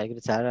ეხლა რა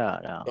ეგრეც არა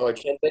ო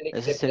ჩემპიონი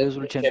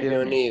სერიოზული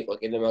ჩემპიონი იყო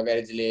კიდე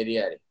მაგარი ძლიერი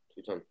არის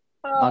თვითონ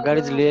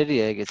მაგარი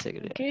ძლიერია ეგეც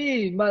ეგრე კი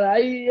მაგრამ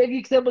აი ეგ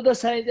იქნებოდა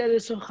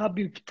საინტერესო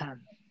ხაბიბთან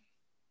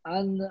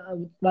ან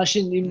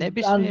მაშინ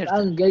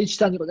ან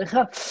გაიჩთან იყო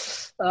ეხლა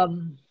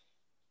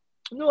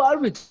ნუ არ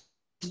ვიცი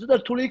ზუსტად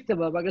რთული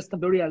იქნება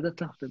მაგასთან ბევრი არ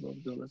დათანხმდება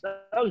ბრძოლას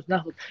რა ვიცი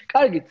ნახოთ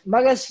კარგით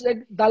მაგას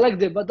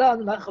დალაგდება და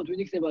ანუ ნახოთ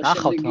ვინ იქნება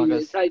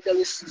შემდეგი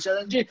ტაიტლის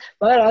ჩალენჯი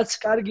მაგრამ რაც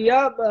კარგია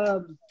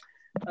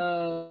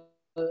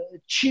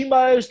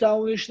ჩიმაევს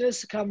დაუნიშნეს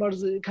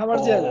ქამარზე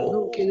არა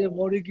ნუ კიდე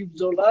მორიგი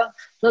ბრძოლა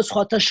და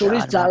სხვათა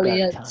შორის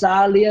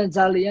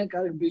ძალიან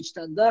კარგი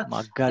ბიჭთან და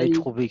მაგარი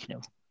ჩხუბი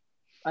იქნება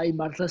აი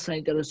მართლა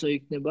საინტერესო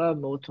იქნება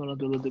მოუთმენად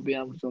ველოდები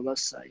ამ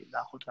ბრძოლას აი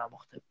ნახოთ რა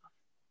მოხდება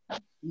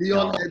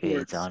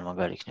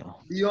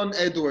Leon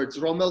Edwards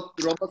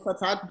რომელსაც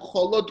აქ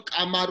მხოლოდ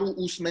კამარუ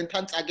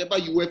უსმენთან წაგება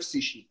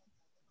UFC-ში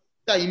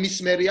და იმის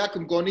მერე აქ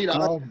მგონი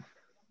რაღაც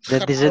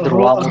დედიზედ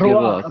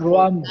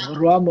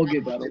 8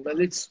 მოგება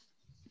რომელიც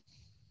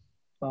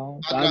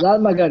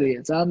ძალიან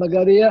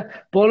მაგარია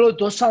ბოლო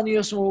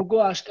დოსანიოს მოუგო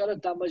აშკარად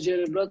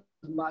დამაჯერებლად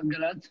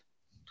მაგრად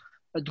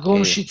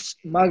დგომშიც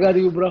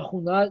მაგარი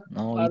უბრახუნა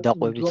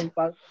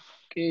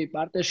კი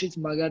პარტერშიც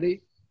მაგარი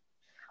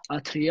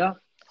ათრია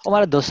ხო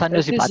მაგრამ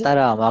დოსანიოსი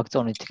პატარაა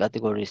მაგწონითი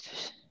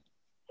კატეგორიისთვის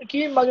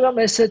კი მაგრამ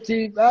ესეთი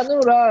ანუ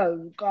რა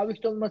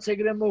კავიქტონმაც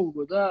ეგრე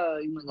მოუგო და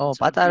იმანაც ო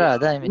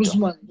პატარაა და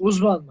იმიტომ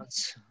უზმანმაც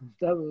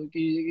და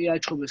კი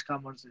აჩხუბეს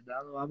კამარზე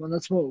და ანუ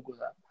ამანაც მოუგო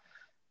და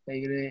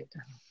ეგრე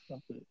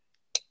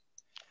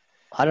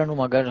არა ნუ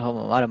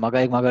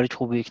მაგარი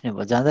ჩხუბი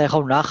იქნება ძალიან და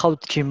ეხლა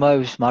ნახავთ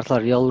ჩიმაევის მართლა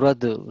რეალურად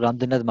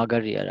რამდენად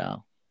მაგარია რა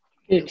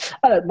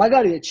არა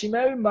მაგარია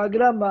ჩიმაევი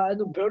მაგრამ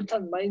ანუ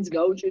ბერთან მაინც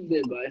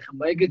გაუჭირდება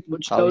ეხლა ეგეთ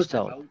მოჭიდავს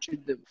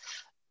გაუჭირდება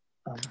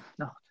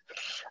ნახოთ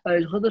აი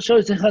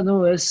ხოდაშორის ეხლა ნუ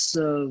ეს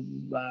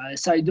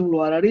საიდუმლო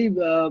არ არის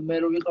მე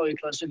რო ვიყავი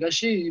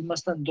კლასიკაში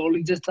იმასთან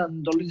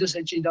დოლიძეს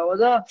ეჭიდავა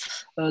და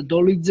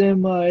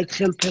დოლიძემ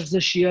ერთხელ ფეხზე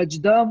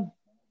შეაჯდა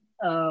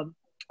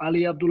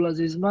ალი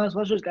აბდულაზიზმა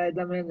სხვაშორის კაი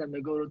ადამიანია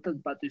მეგობრებთან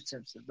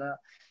პატივცემს და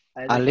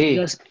ალი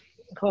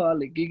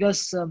ალი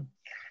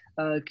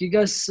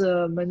გიგას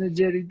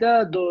მენეჯერი და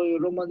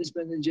რომანის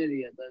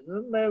მენეჯერია და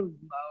მე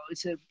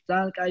ისე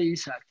ძალიან კაი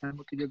ის აქვს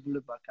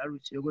დამოკიდებულება აქვს არ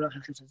ვიცი როგორ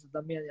ახერხებს ეს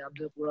ადამიანი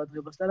ამდენ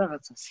ყურადღებას და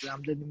რაღაცას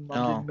ამდენი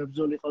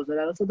მებრძოლი ყავს და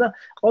რაღაცა და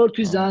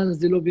ყოველთვის ძალიან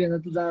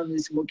ზდილობიანად და ძალიან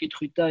ის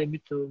მოკითხვით და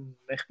იმით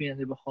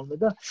მეხმიანება ხოლმე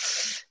და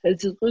ერთ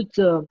წუთით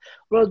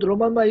უბრალოდ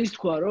რომანმა ის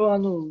თქვა რომ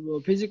ანუ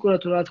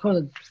ფიზიკურად რა თქმა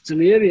უნდა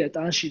ძლიერია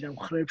ტანში და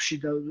მხრებში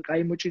და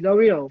კაი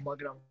მოჭიდავიაო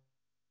მაგრამ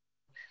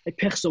აი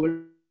ფეხსო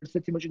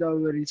ესეთი მოჭიდავი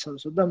ვერ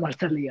იცავსო და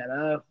მართალია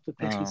რა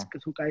ფეხის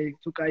თუ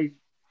კაი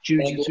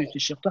ჯიუჯიტსუით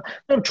შეხვდა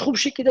და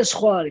ჩხუბში კიდე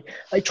სხვა არის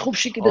აი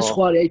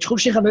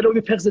ჩხუბში ხა მე რომ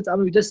ფეხზე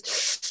წამივიდეს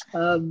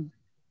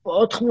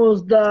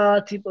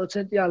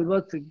 90%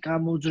 ალბათ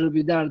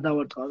გამოუძრები და არ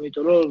დავარტყავ,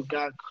 იმიტომ რომ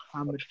გაქვს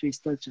Hammer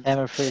Fist და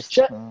Hammer Fist.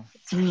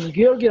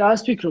 გიორგი,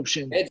 რას ფიქრობ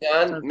შენ?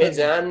 მე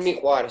ძალიან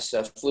მიყვარს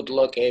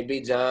Footlock-ები,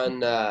 ძალიან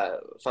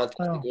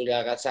ფანტასტიკური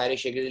რაღაც არის,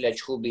 შეგიძლია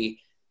ჩხუბი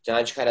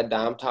ძალიან ჩქარა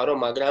დაამთავრო,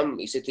 მაგრამ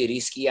ისეთი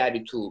რისკი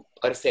არის თუ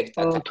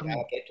პერფექტად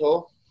აკეთო,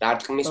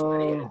 დარტყმის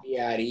ბარიერები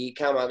არის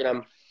იქა, მაგრამ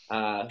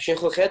შენ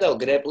ხო ხედავ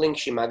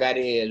გრეპლინგში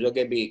მაგარი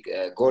ზოგები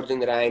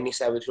გორდონ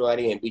რაინისავით რო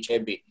არიან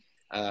ბიჭები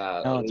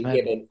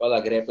იგებენ ყველა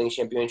გრეპლინგ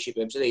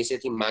ჩემპიონშიპებზე და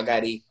ისეთი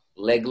მაგარი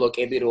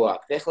ლეგლოკები რო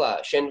აქვს. ეხლა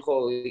შენ ხო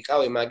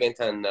იყავი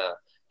მაგენთან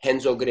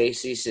ჰენზო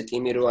გრეისის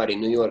ტიმი რო არის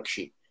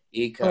ნიუ-იორკში.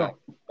 იქ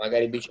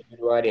მაგარი ბიჭები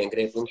რო არიან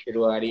გრეპლინგში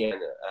რო არიან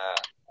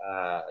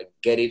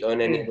გერიტ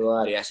ონენი რო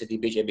არის ასეთი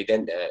ბიჭები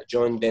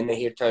ჯონ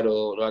დენეჰირთან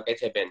რო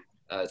აკეთებენ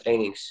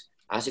ტრეინინგს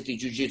ასეთი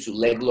ჯუჯიცუ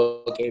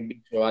ლეგლოკები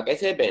რო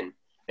აკეთებენ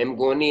მე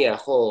მგონია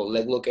ხო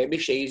ლეგლოკები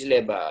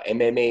შეიძლება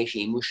MMA-ში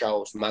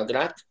იმუშაოს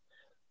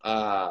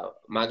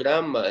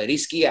მაგრამ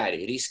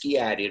რისკი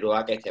არის რომ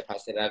აკეთებ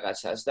ასე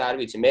რაღაცას და არ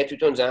ვიცი მე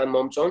თვითონ ძალიან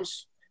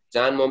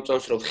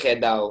მომწონს რომ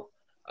ვხედავ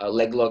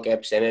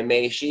ლეგლოკებს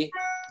MMA-ში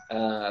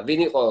ვინ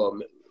იყო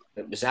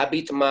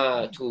ზაბიტმა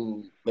თუ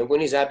მე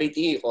მგონი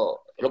ზაბიტი იყო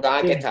რო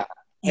გააკეთა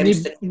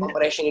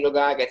compression რო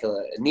გააკეთა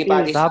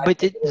ნიბადის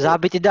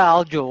ზაბიტი და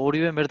ალჯო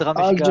ორივე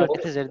მერდგამში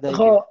გააკეთა ზერდაი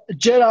ხო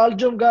ჯერ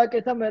ალჯომ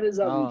გააკეთა მერე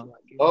ზაბიტმა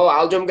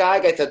ალჯომ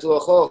გააკეთა თუ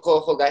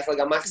ხო გაიხლა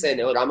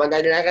გამახსენე რა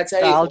მაგარი რაღაცა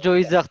იყო ალჯო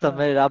იძახდა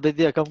მე რა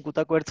ბედი აქ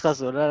ამკუტა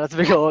კვერცხასო რა რაც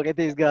მე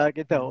გავაკეთე ის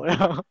გააკეთაო რა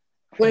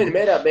თქვენ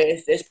მე რა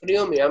ეს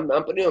პრიომი ამ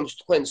პრიომს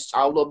თქვენ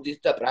სწავლობდით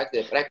და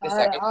პრაქტიკას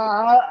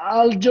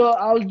აკეთებთ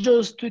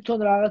ალჯოს თვითონ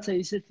რაღაცა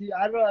ისეთი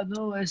არა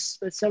ნუ ეს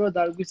სპეციალურად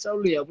არ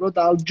გვისწავლია უბრალოდ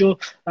ალჯო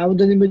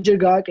რამოდენიმეჯერ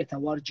გააკეთა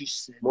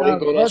ვარჯიშზე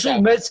და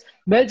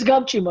მეც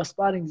გამჭიმა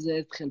სპარინგზე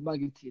ერთხელ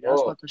მაგითი რა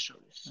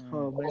სხვათაშორის ხო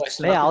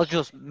მე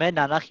ალჯოს მე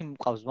ნანახი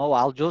მყავს მაო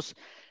ალჯოს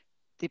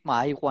ტიპმა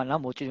აიყვანა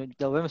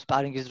მოჭიდავენ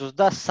სპარინგის დროს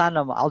და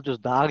სანამ ალჯოს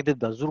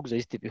დააგდებდა ზურგზე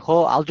ის ტიპი ხო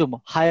ალჯომ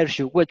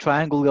ჰაიერში უკვე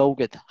ტრაიანგლ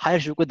გაუკეთა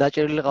ჰაიერში უკვე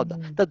დაჭერილი ყავდა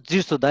და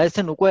ძირსო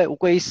დაესცენ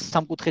უკვე ის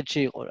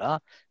სამკუთხედში იყო რა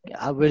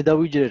ვერ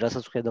დავიჯერე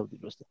რასაც ხედავდი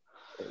просто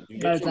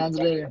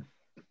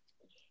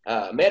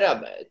მე რა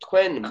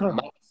თქვენ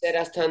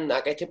მაცერასთან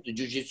აკეთებთ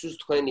ჯუჯიცუს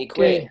თქვენ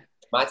იქვე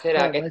მაცერა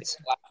აკეთებს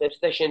კლასებს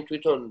და შენ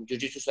თვითონ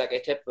ჯუჯიცუს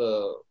აკეთებ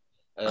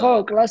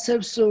ხო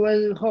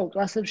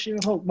კლასებში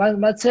ხო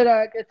მაცერა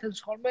აკეთებს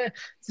ხოლმე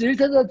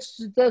ძირითადად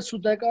და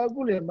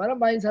სუდაკავებულია მაგრამ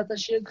მაინც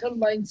 1000-ში ერთხელ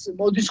მაინც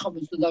მოდის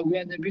ხოლმე თუ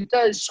დაგვიანებით და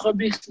ის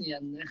სხვები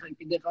ხსნიან ეხლა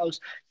კიდე ყავს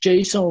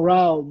ჯეისონ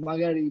რაუ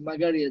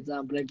მაგარია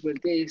ძალიან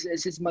ბლეკბელტი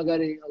ესეც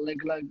მაგარი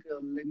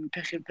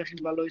ფეხი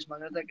ბალოის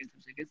მაგარ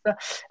აკეთებს ეგეც და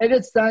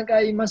ეგეც ძალიან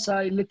კაი იმას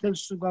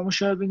აილეთებს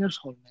გამოშევებინებს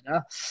ხოლმე რა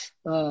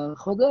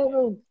ხო და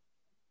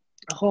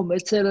ხო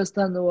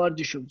მეცერასთან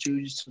ვარჯიშობ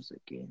ჯიუჯიტსუზე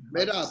კი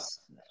მე რა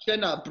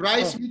შენა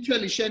ბრაის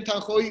მიჩელი შენთან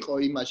ხო იყო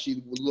იმაში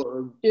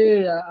კი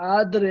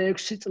ადრე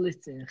 6 წლის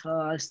წინ ხო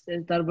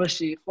ასეთ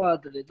დარბაზში იყო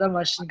ადრე და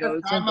მაშინ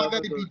გავიცან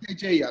მაგარი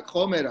BJJ-ია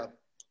ხო მე რა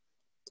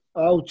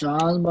აუ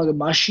ძალიან მაგარი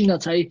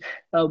მაშინაც აი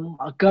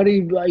მაგარი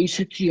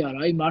ისეთია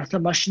რა აი მართლა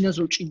მაშინაც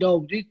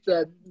უჭიდაობდით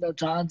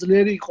ძალიან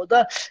ძლიერი იყო და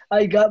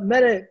აი მე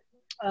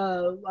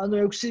ანუ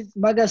 6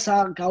 მაგას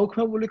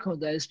გაუქმებული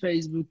ქონდა ეს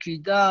Facebook-ი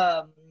და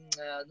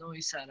ნუ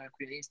ისა რა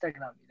ქვია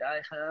ინსტაგრამი რა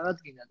ეხლა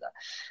რაღაცგინა და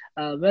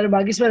მე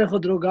მაგის მერე ხო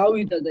დრო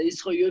გავიდა და ის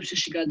ხო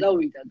UFC-ში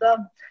გადავიდა და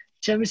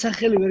ჩემი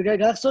სახელი ვერ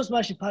გახსოვს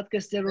მაშინ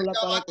პოდკასტზე რო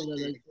ლაპარაკობდა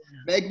და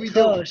მე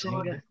გვიდეო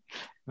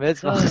მეც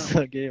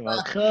მაგასაგე მაგ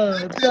ხო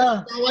და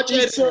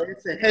დავაწერე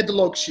ესე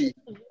headlock-ში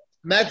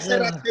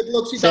მაცერა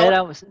headlock-ში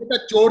და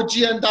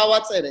ჯორჯიან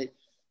დავაწერე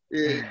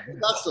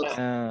გახსოვს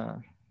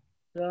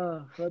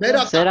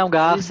სერამ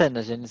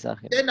გაახსენა შენი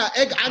სახელი ენა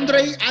ეგ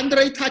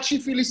ანდრეი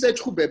თაჩიფილის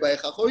ეჩხუბება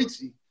ეხა ხო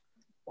იცი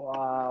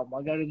ვაუ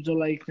მაგარი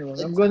ბრძოლა იქნება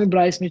მე მგონი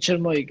ბრაის მიჩელ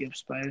მოიგებს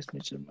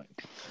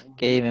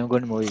კი მე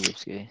მგონი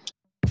მოიგებს კი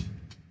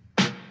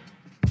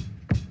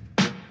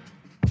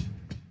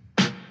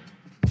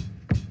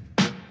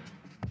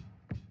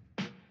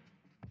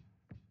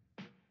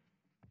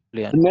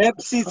მე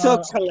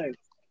ფსიცოცხლე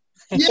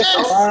Yes!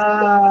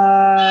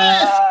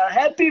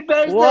 Happy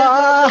birthday!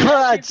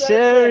 Wow,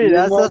 Cherry,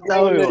 that's what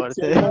I want.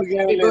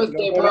 Happy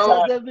birthday,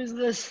 bro. The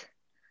business.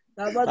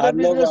 The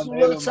business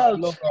lots out.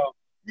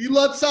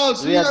 Lots out.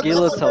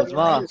 Lots out,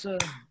 ma.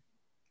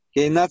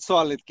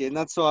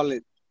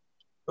 გენაცვალეთ.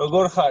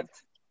 როგორ ხართ?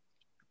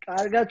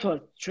 კარგად ვარ.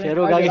 შენ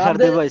რო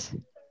გაგიხარდება ის?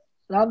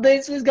 რამდენი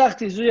წლის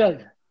გახდი ზუიად?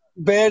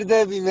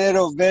 ბერდები მე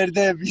რო,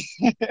 ბერდები.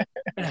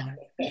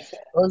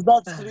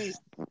 29.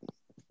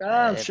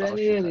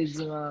 შენიერი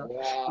ძმა.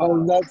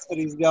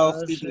 29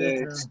 გავხდიდე.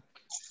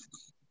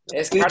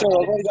 ეს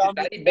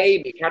კარტოლებისთვის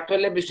ბეიბი,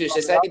 კარტოლებისთვის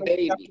ეს არის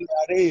ბეიბი.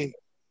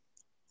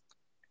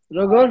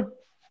 როგორ?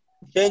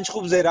 შენ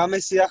ჩხუბზე რამე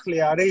სიახლე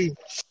არის?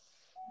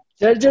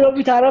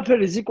 ჯერჯერობით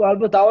არაფერი ზიკო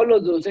ალბათ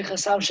ავალოდოთ ეხა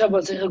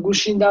სამშაბათს ეხა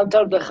გუშინ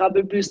დამთავრდა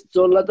ხაბიბის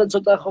ბრძოლა და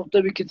ცოტა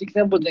ხოვტები იქით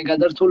იქნებოდნენ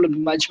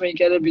გადართულები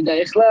მაჩმეიკერები და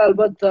ეხლა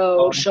ალბათ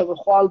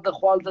ორშაბათს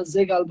ხვალ და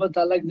ზეგ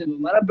ალბათ ალაგდება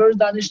მაგრამ ბევრი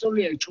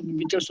დანიშნული აქვს ჩუმი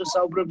ბიჭებს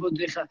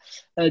ვსაუბრებოდი ეხა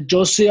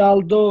ჯოსი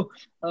ალდო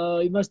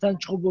იმასთან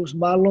ჩხუბობს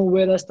მარლონ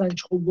ვერასთან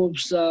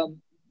ჩხუბობს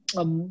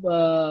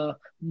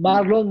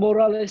მარლონ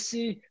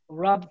მორალესი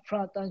რაბ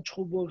ფრანტთან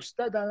ჩხუბობს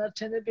და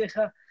დანარჩენები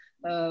ეხა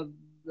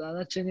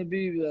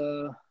დანარჩენები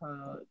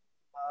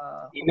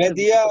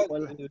იმედია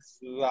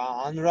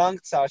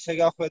unranked არ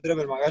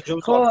შეგახვედრებენ მაგას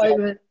ჯობს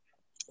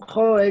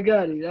ხო ეგ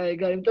არის რა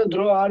ეგ არის იმიტომ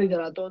დრო არის და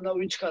რატო უნდა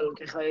ვიჩქაროთ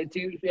ეხა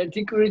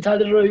ერთი კვირით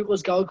ადრე რო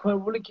იყოს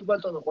გავქმებული კი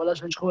ბატონო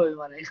ყველას ვეჩხუბები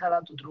მაგრამ ეხა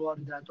რატო დრო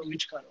არის და რატო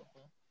ვიჩქარო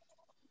ხო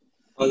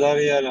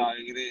ბაზარია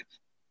ეგრე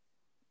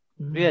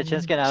რია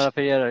ჩვენსკენ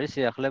არაფერი არ არის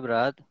სიახლე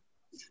ბრატ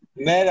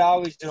მე რა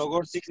ვიცი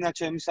როგორც იქნა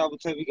ჩემი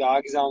საბუთები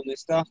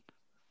გააგზავნეს და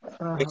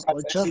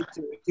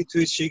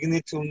თვის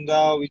შიგნით უნდა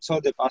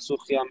ვიცოდე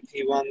პასუხი ამ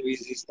P1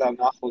 ვიზის და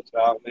ნახოთ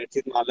რა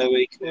ერთით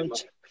მალევე იქნება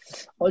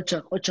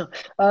ოჩა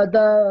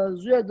და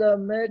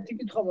ზუსტად მე ერთი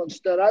კითხვა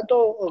მაქვს და რატო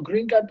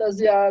green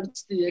card-აზე არ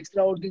ცდი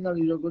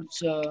extraordinary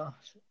როგორც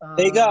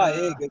ეგა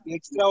ეგ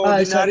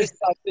extraordinary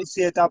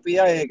სტატუსი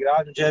ეტაპია ეგ რა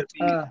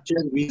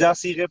ჯერ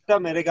ვიზას იღებ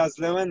და მერე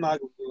გაძლევენ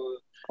მაგ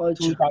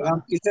თუ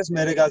გამკიცეს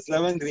მერე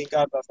გაძლევენ green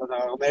card-ასა და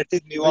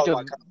ერთით მივალ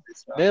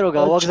მაგას რა მე რო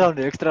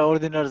გავაგზავნე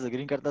extraordinary-ზე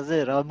green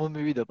card-აზე რა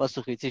მომივიდა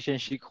პასუხი იცი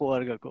შენ შიქო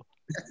არ გაკო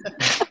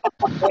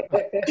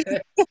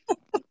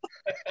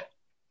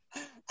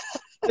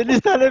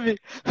ელისტანები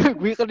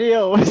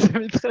გვიყრიაო ესე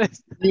მითხრეს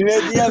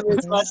იმედია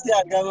მეც მასე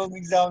არ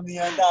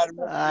გამომიგზავნიან და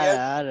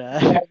არ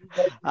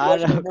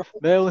არა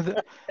მე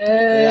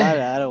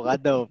არა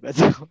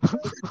გადაობეთ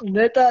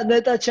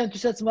ნეტა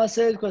ჩემთვისაც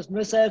მასე ეთქვას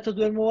მე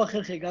საერთოდ ვერ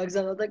მოვახერხე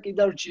გაგზავნა და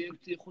კიდევ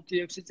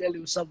 5-6 წელი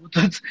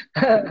უსაბუთოდ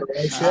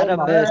არა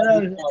მე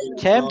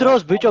ჩემ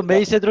დროს ბიჭო მე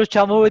ისე დროს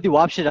ჩამოვედი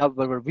ვაფშე რა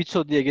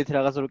ვიცოდი ეგეთი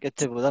რაღაც რო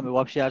კეთებოდა მე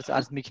ვაფშე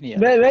არც მიქნია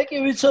მე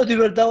კი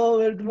ვიცოდი ვერ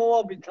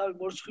მოვაბი თავი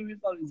მორცხვი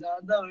ვიყავი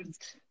ძალიან და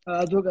ვერ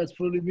ადვოკატს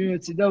ფული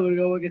მივეცი და ვერ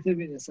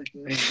გავაკეთებინა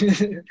საქმე.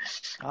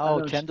 აუ,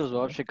 ჩემ დროს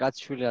ვაფშე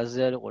კაცშვილი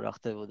აზე არ იყო რა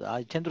ხდებოდა.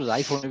 აი, ჩემ დროს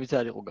აიფონებიც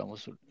არ იყო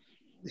გამოსული.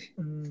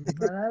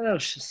 არა,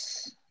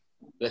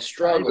 The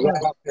struggle.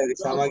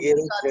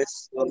 სამაგერო ეს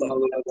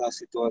ნორმალურადაა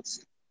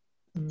სიტუაცია.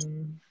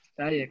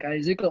 კაი,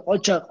 ზიკო,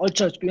 ყოჩა,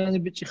 ჭკვიანი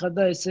ბიჭი ხარ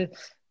და ესე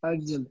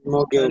აგზელ.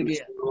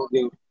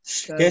 მოგეუბნები.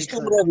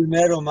 გესტუმრები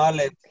მე რომ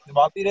მალე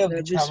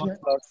ვაპირებდი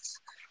ჩამოსვლას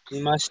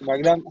იმაში,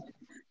 მაგრამ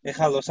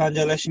ეხლა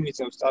ლოს-ანჯელესში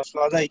მიწევს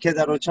წასვლა და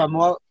იქედა რო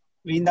ჩამოვალ,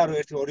 მინდა რომ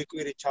 1-2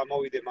 კვირით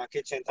ჩამოვიდე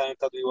მაქეთ შენთან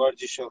ერთად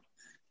ვივარჯიშო.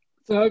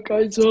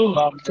 კაიცო.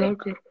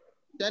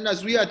 დენა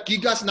ზვიად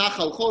გიგას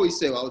ნახავ ხო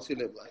ისევ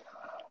აუცილებლად.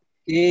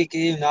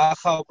 კი,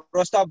 ნახავ.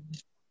 პროსტა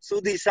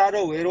სუდი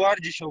სარო ვერ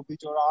ვარჯიშო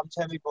ბიჭო რა ამ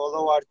ჩემი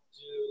ბოლო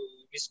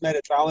ის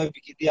მერე ტრავმები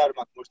კიდე არ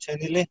მაქვს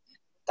მორჩენილი.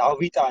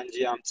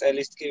 დავიტანჯი ამ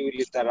წელის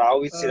ტკივილით და რა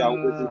ვიცი რა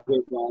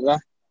უგებია და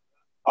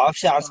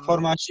ვაფშე არც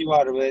ფორმაში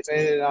ვარ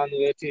ანუ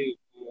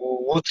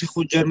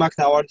 4-5 ჯერ მაქვს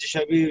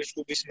ნავარჯიშები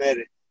შუბის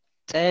მერე.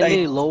 წელი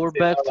lower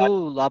back to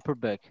upper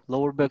back.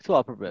 Lower back to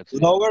upper back.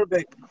 Lower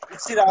back.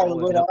 იცი რა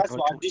რაღაც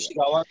ვარჯიში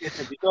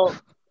გავაკეთე ბიჭო.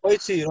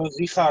 ოიცი რო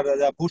ზიხარ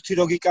და ბურთი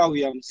რო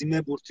გიკავია მძიმე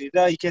ბურთი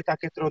და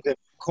იქეთ-აქეთ როდებ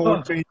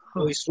core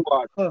training ის რო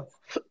არ.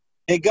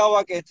 ეგ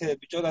გავაკეთე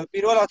ბიჭო და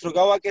პირველად რო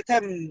გავაკეთე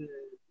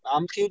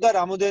ამხივდა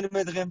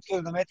რამოდენიმე დღე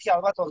მტკივნდა და მეთქი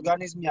ალბათ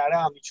ორგანიზმი არა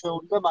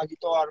ამიჩვეული და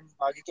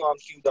მაგიტო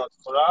ამხივდა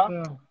ხო რა.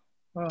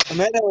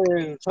 მე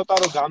ცოტა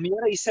რო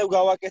გამიარა ისევ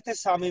გავაკეთე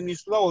 3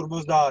 მისვლა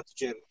 50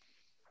 ჯერ.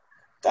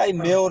 და აი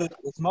მეორე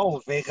თმა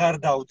ვეღარ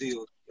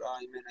დავდიოდ რა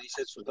იმენა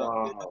ისე ცუდა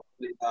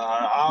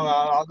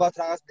ალბათ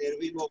რაღაც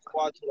ნერვი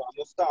მოყვა თუ რა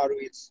მოხდა არ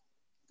ვიცი.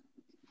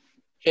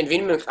 შენ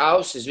ვინმე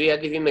ყავს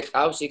ზვიადი ვინმე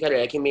ყავს იქ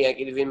არა ექიმია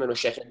კიდე ვინმე რო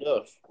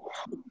შეხედოს?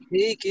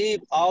 კი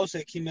ყავს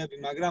ექიმები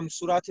მაგრამ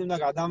სურათი უნდა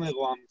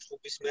გადამეღო ამ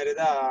ჯგუფის მერე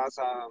და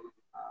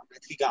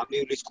მეთქი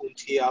გამივლის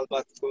კუნთი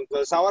ალბათ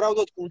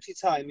სავარაუდოდ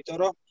კუნთიცაა იმიტომ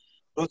რომ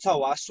როცა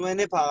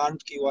ვასვენებ აღარ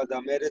მტკივა და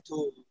მე თუ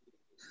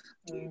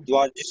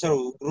ვარჯიშო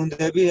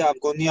გრუნდები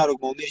ამგონია რომ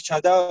მომირჩა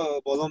და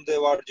ბოლომდე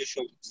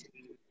ვარჯიშო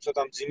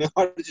ცოტა მძიმე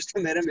ვარჯიშ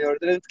და მე მეორე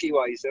დღე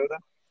მტკივა ისევ და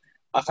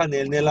ახლა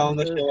ნელ-ნელა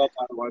უნდა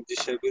შევაპარო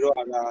ვარჯიშები რომ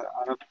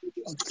არა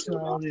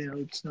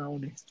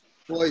უცნაური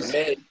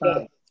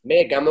მე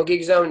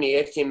გამოგიგზავნი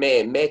ერთი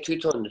მე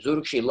თვითონ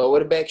ზურგში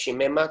lower back-ში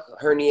მე მაქვს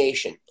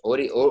herniation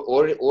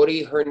ორი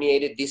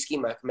herniated disc-ი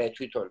მაქვს მე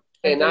თვითონ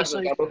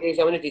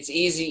it's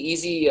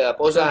easy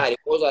poza არის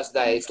pozas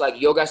და it's like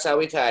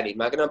yoga-სავით არის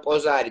მაგრამ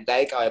poza არის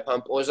დაიკავებ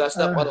ამ pozas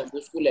და ყველა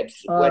მუსკულებს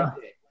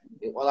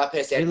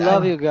ყველაფერს I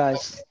love you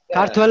guys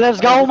ქართველებს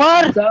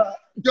გაუმარ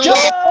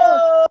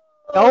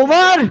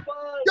გაუმარ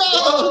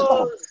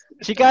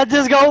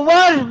ჩიკაძეს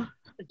გაუმარ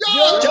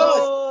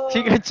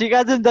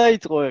ჩიკაძემ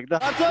დაიწყო ეგ და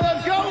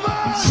ქართველებს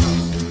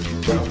გაუმარ